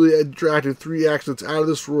 Inferno, truly interactive 3 acts that's out of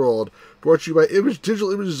this world. Brought to you by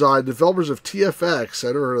Digital Image Design, developers of TFX. I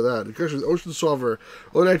never heard of that. In connection with Ocean Software,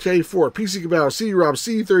 1994, PC Compound, CD-ROM,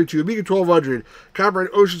 CD32, Amiga 1200, copyright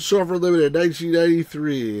Ocean Software Limited,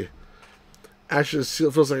 1993. Actually,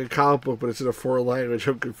 it feels like a comic book, but it's in a foreign language.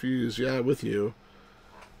 I'm confused. Yeah, I'm with you.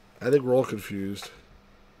 I think we're all confused.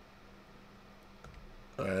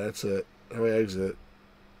 Alright, that's it. How do I exit?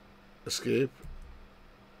 Escape?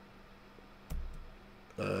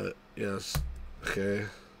 Yes. Okay.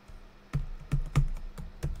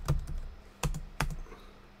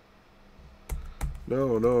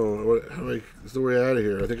 No. How do I... There's no way out of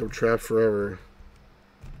here. I think I'm trapped forever.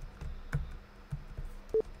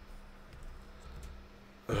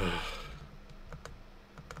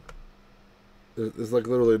 There's like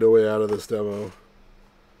literally no way out of this demo.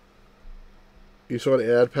 You saw an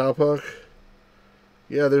ad, Palpuck?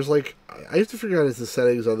 Yeah, there's like... I have to figure out the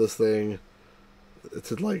settings on this thing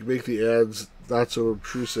to like make the ads not so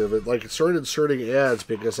obtrusive. It started inserting ads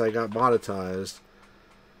because I got monetized.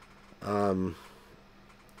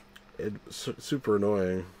 It's super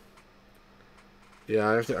annoying. Yeah,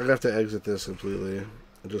 I'm gonna have to exit this completely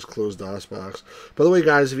and just close DOSBox. By the way,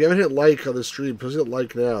 guys, if you haven't hit like on the stream, please hit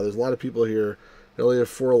like now. There's a lot of people here. I only have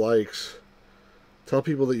 4 likes. Tell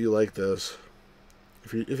people that you like this,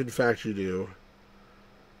 if in fact you do.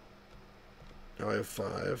 Now I have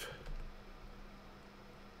 5.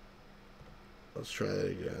 Let's try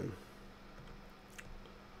that again.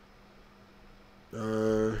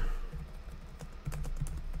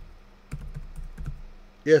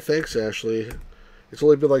 Yeah, thanks, Ashley. It's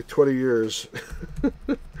only been like 20 years. I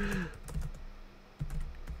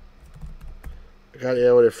got an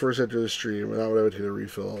ad when I first entered the stream, not when I went to the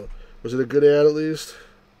refill. Was it a good ad at least?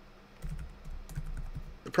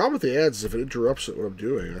 The problem with the ads is if it interrupts what I'm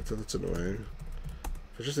doing. I think that's annoying.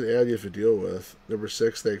 If it's just an ad you have to deal with. Number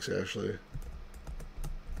 6, thanks, Ashley.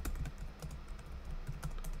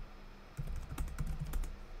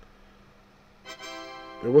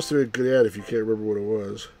 It must have been a good ad if you can't remember what it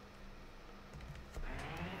was.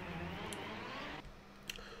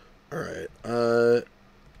 Alright,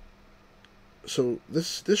 so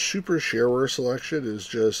this super shareware selection is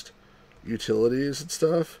just utilities and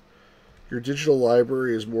stuff. Your digital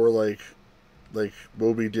library is more like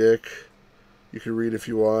Moby Dick, you can read if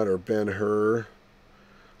you want, or Ben-Hur.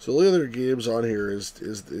 So the only other games on here is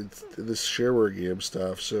this shareware game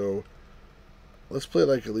stuff. So let's play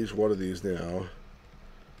like at least one of these now.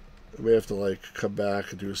 I may have to like come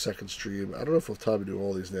back and do a second stream. I don't know if we'll have time to do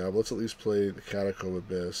all these now, but let's at least play the Catacomb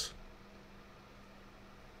Abyss.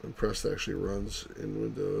 Impressed actually runs in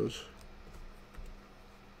Windows.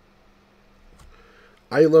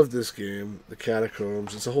 I love this game, the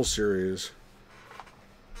Catacombs. It's a whole series.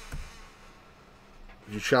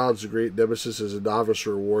 You challenge the great nemesis as a novice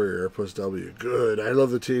or a warrior. Plus W. Good. I love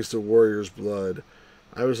the taste of warrior's blood.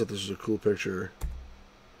 I always thought this was a cool picture.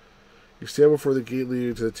 You stand before the gate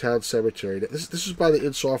leading to the town cemetery. This is by the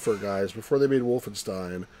id Software guys. Before they made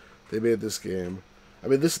Wolfenstein, they made this game. I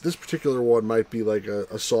mean, this particular one might be like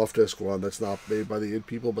a soft disk one that's not made by the id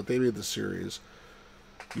people, but they made the series.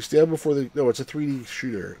 You stand before the... No, it's a 3D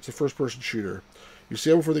shooter. It's a first-person shooter. You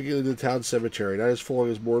stand before the gate leading to the town cemetery. Night is falling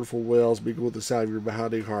as mournful wails mingle with the sound of your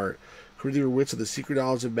pounding heart. According to your wits of the secret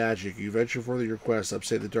knowledge of magic, you venture forth on your quest,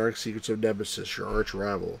 upset the dark secrets of Nemesis, your arch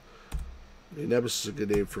rival. I mean, Nemesis is a good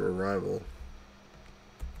name for a rival.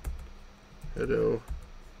 Hello.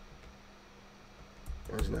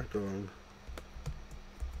 Why is that going?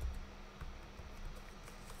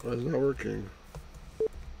 Why is it not working?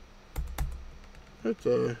 What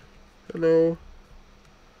the? Hello?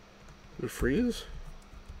 Did it freeze?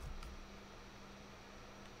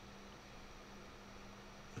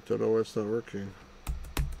 I don't know why it's not working.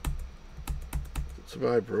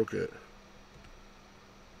 Somehow I broke it.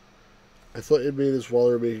 I thought it made this while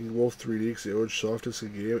they were making Wolf 3D because they owned softest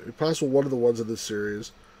in game. It's possible one of the ones in this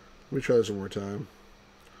series. Let me try this one more time.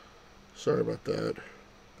 Sorry about that.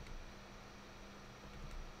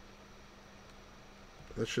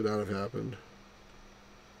 That should not have happened.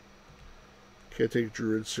 Can't take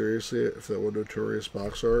Druids seriously if that one notorious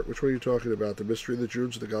box art. Which one are you talking about? The Mystery of the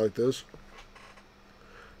Druids with a guy like this?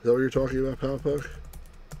 Is that what you're talking about, Palpuck?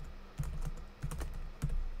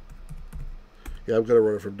 Yeah, I'm gonna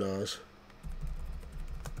run it from DOS.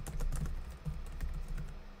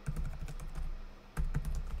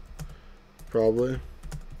 Probably.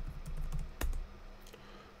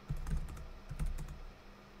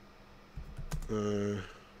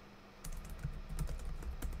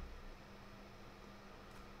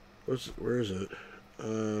 Where is it? I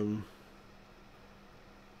don't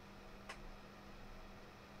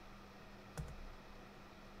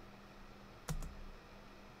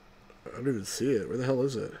even see it. Where the hell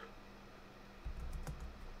is it?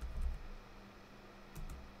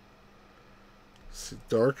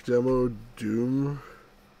 Dark demo, Doom,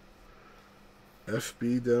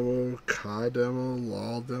 FB demo, Ka demo,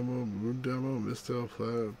 LOL demo, Moon demo, Mistel,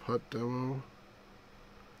 Putt demo.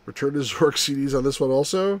 Return to Zork CDs on this one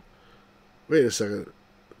also? Wait a second.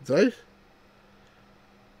 Did I?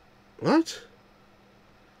 What?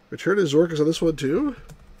 Return to Zork is on this one too?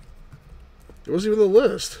 It wasn't even on the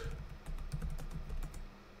list.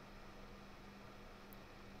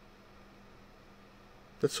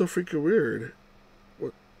 That's so freaking weird.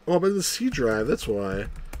 What? Oh, I'm in the C drive, that's why.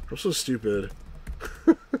 I'm so stupid.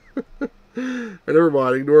 Never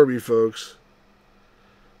mind, ignore me, folks.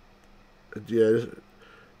 Yeah,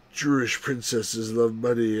 Jewish princesses love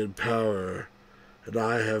money and power, and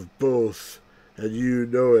I have both, and you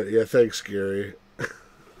know it. Yeah, thanks, Gary.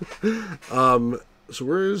 So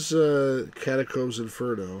where's Catacombs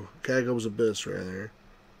Inferno? Catacombs Abyss, rather.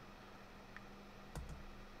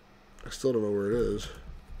 I still don't know where it is.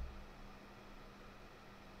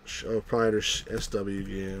 Oh, probably under SW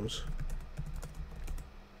Games.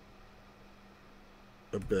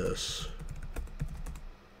 Abyss.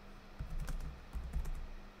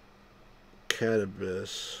 Cat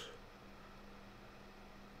Abyss.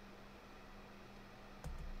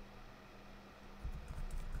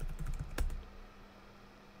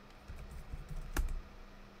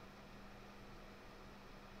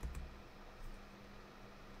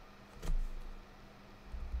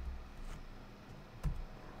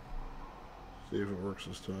 See if it works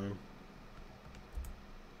this time.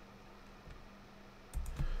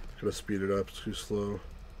 Gotta speed it up, it's too slow.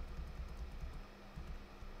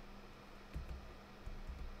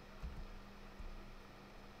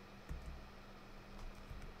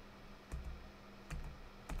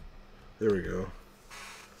 There we go.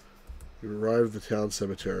 You arrived at the town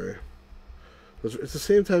cemetery. It's the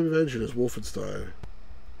same type of engine as Wolfenstein.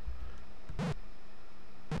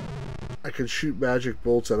 I can shoot magic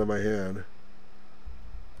bolts out of my hand.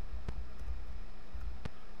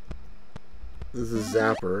 This is a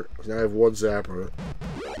zapper. Now I have one zapper.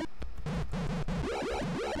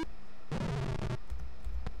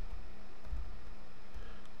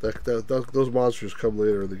 Those monsters come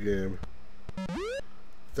later in the game.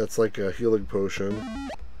 That's like a healing potion.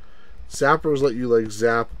 Zappers let you like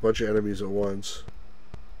zap a bunch of enemies at once.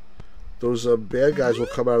 Those bad guys will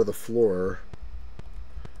come out of the floor.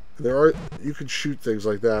 And you can shoot things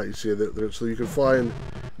like that. You see that, so you can find in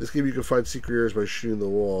this game. You can find secret areas by shooting the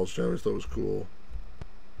walls, which I always thought was cool.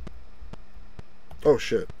 Oh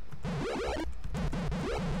shit!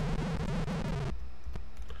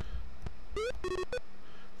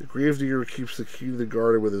 The gravedigger keeps the key to the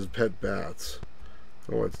garden with his pet bats.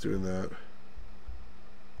 I don't know why it's doing that.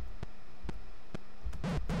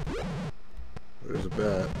 There's a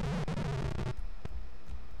bat.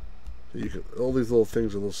 So you can all these little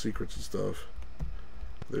things and little secrets and stuff.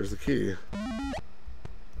 There's the key.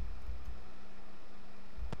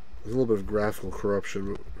 There's a little bit of graphical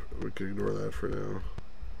corruption, but we can ignore that for now.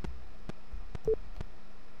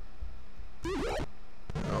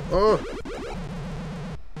 Ow. Oh!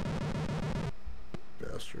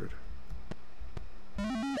 Bastard.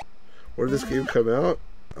 When did this game come out?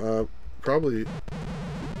 Probably.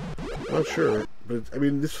 I'm not sure. But, I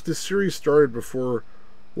mean, this series started before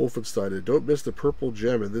Wolfenstein did. Don't miss the purple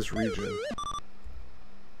gem in this region.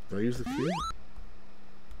 Did I use the key?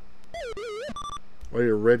 Oh,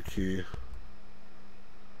 your red key.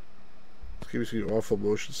 It's giving me awful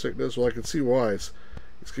motion sickness. Well, I can see why. It's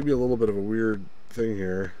giving me a little bit of a weird thing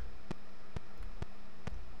here.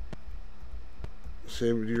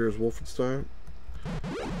 Same year as Wolfenstein.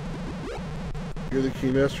 You're the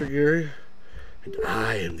keymaster, Gary? And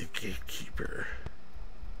I am the gatekeeper.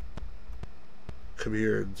 Come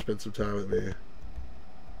here and spend some time with me.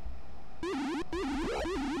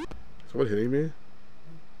 Is someone hitting me?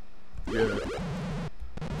 Yeah.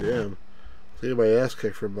 Damn. I'm getting my ass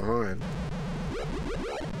kicked from behind.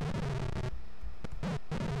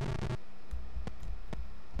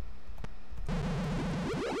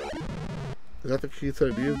 Is that the key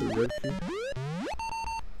that I need? The red key?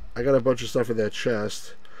 I got a bunch of stuff in that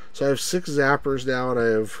chest. So I have 6 zappers now, and I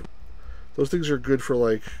have... Those things are good for,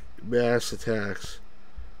 like, mass attacks.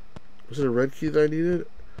 Was it a red key that I needed?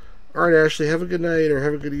 Alright, Ashley, have a good night, or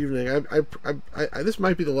have a good evening. This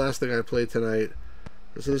might be the last thing I play tonight.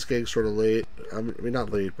 So this game's sort of late. I mean,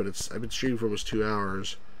 not late, but I've been streaming for almost 2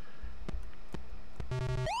 hours.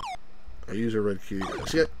 I use a red key.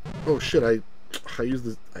 See, oh shit, I used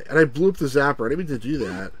the... And I blew up the zapper. I didn't mean to do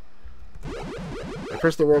that. I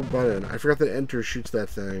pressed the wrong button. I forgot that enter shoots that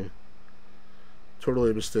thing.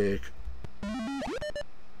 Totally a mistake.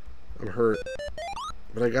 I'm hurt.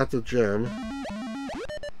 But I got the gem.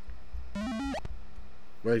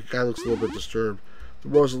 My guy looks a little bit disturbed. The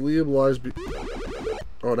mausoleum lies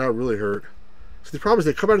Oh, now it really hurt. So the problem is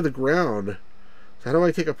they come out of the ground. So how do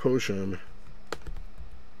I take a potion?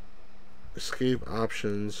 Escape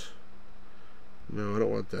options. No, I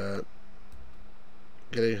don't want that.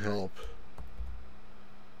 Getting help.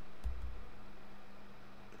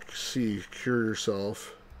 C, cure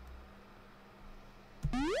yourself.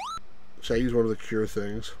 So I use one of the cure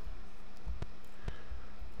things.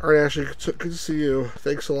 Alright, Ashley, good to see you.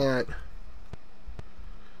 Thanks a lot.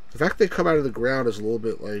 The fact they come out of the ground is a little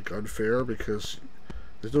bit, like, unfair because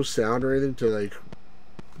there's no sound or anything to, like,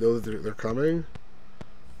 know that they're coming.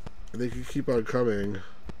 And they can keep on coming.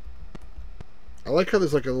 I like how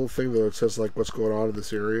there's like a little thing though that says like what's going on in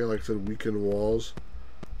this area. Like it said weakened walls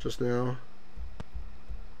just now.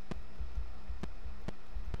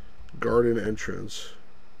 Garden entrance.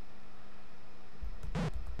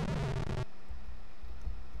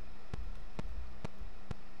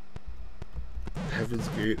 Heaven's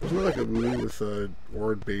Gate. Wasn't that like a movie with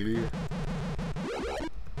Warren Beatty?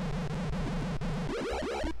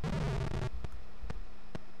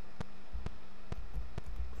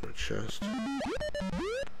 A chest.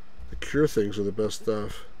 The cure things are the best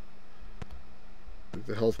stuff. Like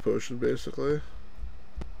the health potion, basically.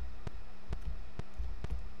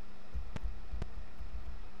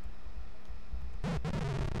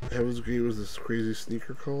 Heaven's Gate was this crazy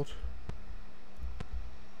sneaker cult.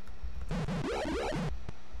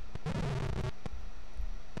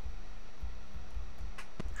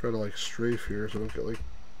 Try to like strafe here so I don't get like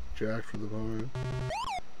jacked from the behind.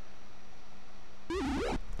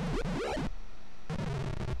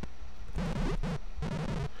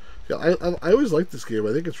 Yeah, I always like this game.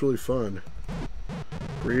 I think it's really fun.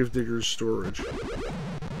 Gravedigger's Storage.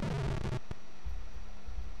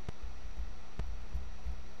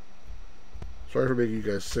 Sorry for making you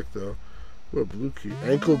guys sick though. What a blue key.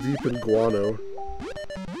 Ankle deep in guano.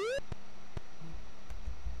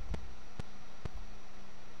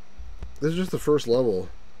 This is just the first level.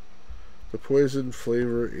 The poison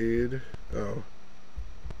flavor aid. Oh.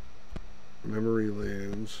 Memory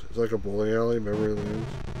lanes. It's like a bowling alley. Memory lanes.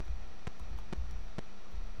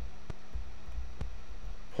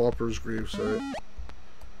 Pauper's gravesite.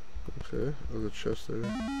 Okay. There's a chest there.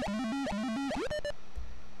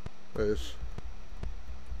 Nice.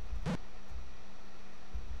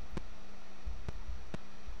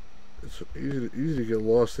 It's easy to get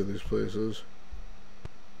lost in these places.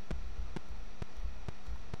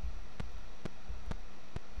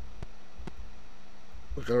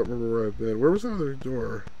 Look, I don't remember where I've been. Where was that other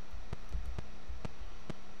door?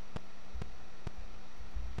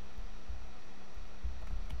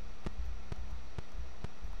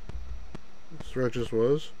 This is where I just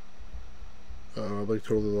was? I'm like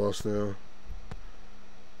totally lost now.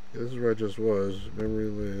 Yeah, this is where I just was. Memory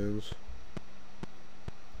lanes.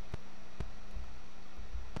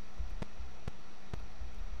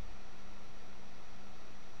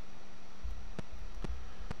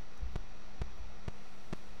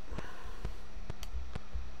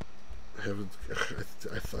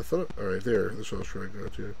 I thought, alright, there. That's what I was trying to go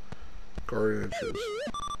to. Garden entrance.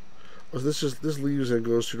 Oh, this leaves and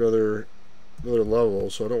goes to another level,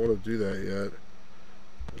 so I don't want to do that yet.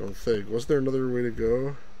 I don't think. Wasn't there another way to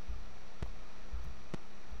go?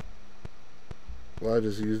 A lot of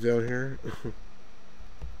disease down here. You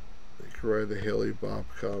can ride the Haley Bob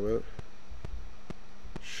Comet.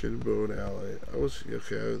 Shinbone Alley.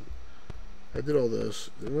 I did all this,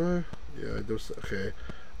 didn't I? Yeah, I just, okay.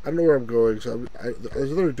 I don't know where I'm going, so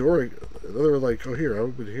there's another door, another like, oh here, I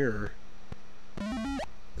haven't been here.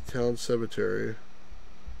 The town cemetery.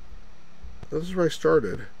 Oh, this is where I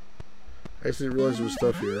started. I just didn't realize there was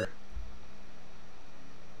stuff here.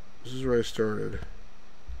 This is where I started.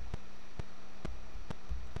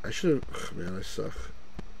 I should have, man, I suck.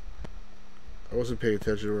 I wasn't paying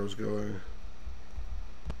attention to where I was going.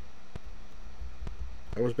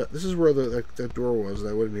 I was back, this is where that door was, and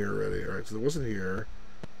I went in here already. Alright, so it wasn't here.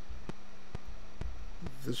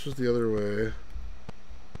 This was the other way.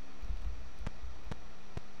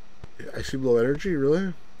 I seem low energy,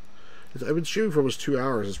 really? I've been streaming for almost 2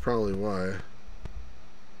 hours, that's probably why.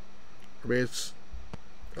 I mean, it's...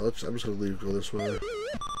 I'm just gonna go this way.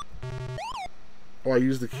 Oh, I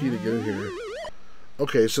used the key to get in here.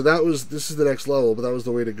 Okay, so this is the next level, but that was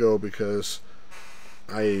the way to go because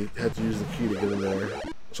I had to use the key to get in there.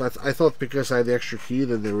 So I thought because I had the extra key,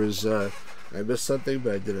 then there was, I missed something,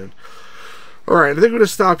 but I didn't. Alright, I think I'm going to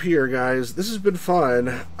stop here, guys. This has been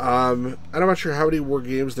fun. I'm not sure how many more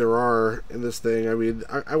games there are in this thing. I mean,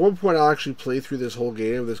 at one point I'll actually play through this whole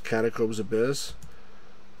game, this Catacomb Abyss.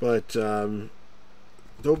 But, don't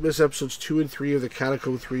miss episodes 2 and 3 of the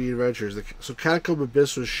Catacomb 3 Adventures. So Catacomb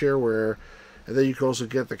Abyss was shareware, and then you can also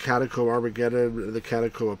get the Catacomb Armageddon and the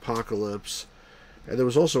Catacomb Apocalypse. And there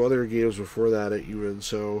was also other games before that even,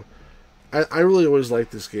 so I really always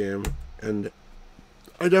liked this game, and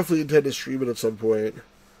I definitely intend to stream it at some point.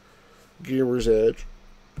 Gamer's Edge.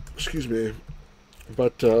 Excuse me.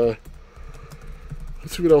 But, let's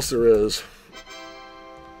see what else there is.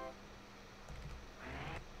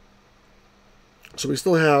 So we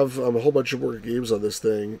still have a whole bunch of more games on this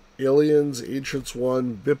thing. Aliens, Ancients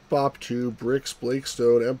 1, Bip Bop 2, Bricks,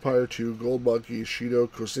 Blakestone, Empire 2, Gold Monkey, Shido,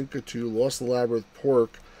 Kosinka 2, Lost in the Labyrinth,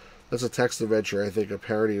 Pork, That's a text adventure, I think, a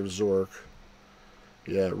parody of Zork.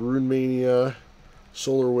 Yeah, Rune Mania,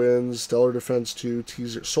 Solar Winds, Stellar Defense 2,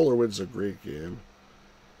 T-Zero. Solar Winds is a great game.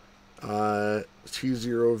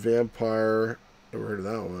 T-Zero Vampire, never heard of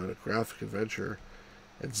that one. A graphic adventure.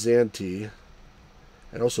 And Xanti.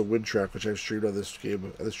 And also Wind Trek, which I've streamed on this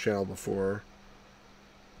game, on this channel before.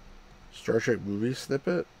 Star Trek movie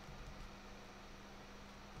snippet.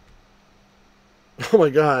 Oh my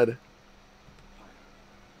god.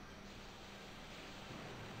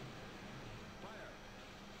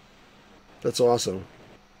 That's awesome.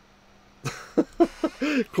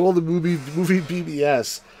 Call the movie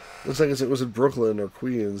BBS. Looks like it was in Brooklyn or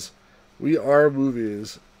Queens. We are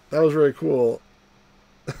movies. That was very cool.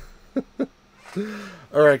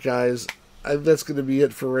 Alright, guys. That's going to be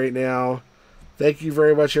it for right now. Thank you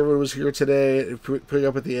very much, everyone who was here today, putting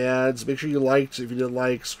up with the ads. Make sure you liked if you didn't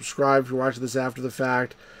like. Subscribe if you're watching this after the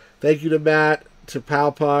fact. Thank you to Matt, to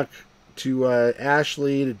Palpuck, to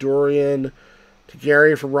Ashley, to Dorian, to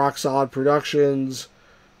Gary from Rock Solid Productions,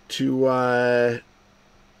 to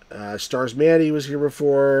Stars Manny was here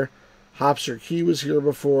before, Hopster Key was here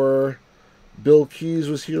before, Bill Keys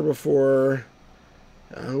was here before.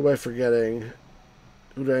 Who am I forgetting?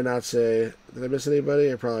 Who did I not say? Did I miss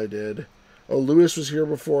anybody? I probably did. Oh, Lewis was here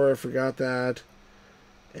before. I forgot that.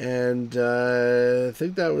 And I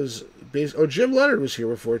think that was... Oh, Jim Leonard was here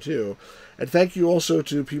before, too. And thank you also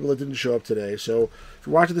to people that didn't show up today. So if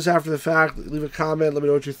you're watching this after the fact, leave a comment. Let me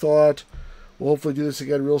know what you thought. We'll hopefully do this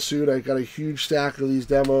again real soon. I got a huge stack of these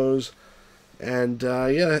demos. And,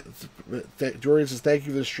 yeah, Dorian says thank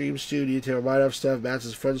you for the stream, Stu. You to might have stuff. Matt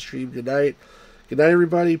says fun stream. Good night. Good night,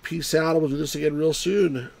 everybody. Peace out. We'll do this again real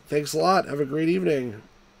soon. Thanks a lot. Have a great evening.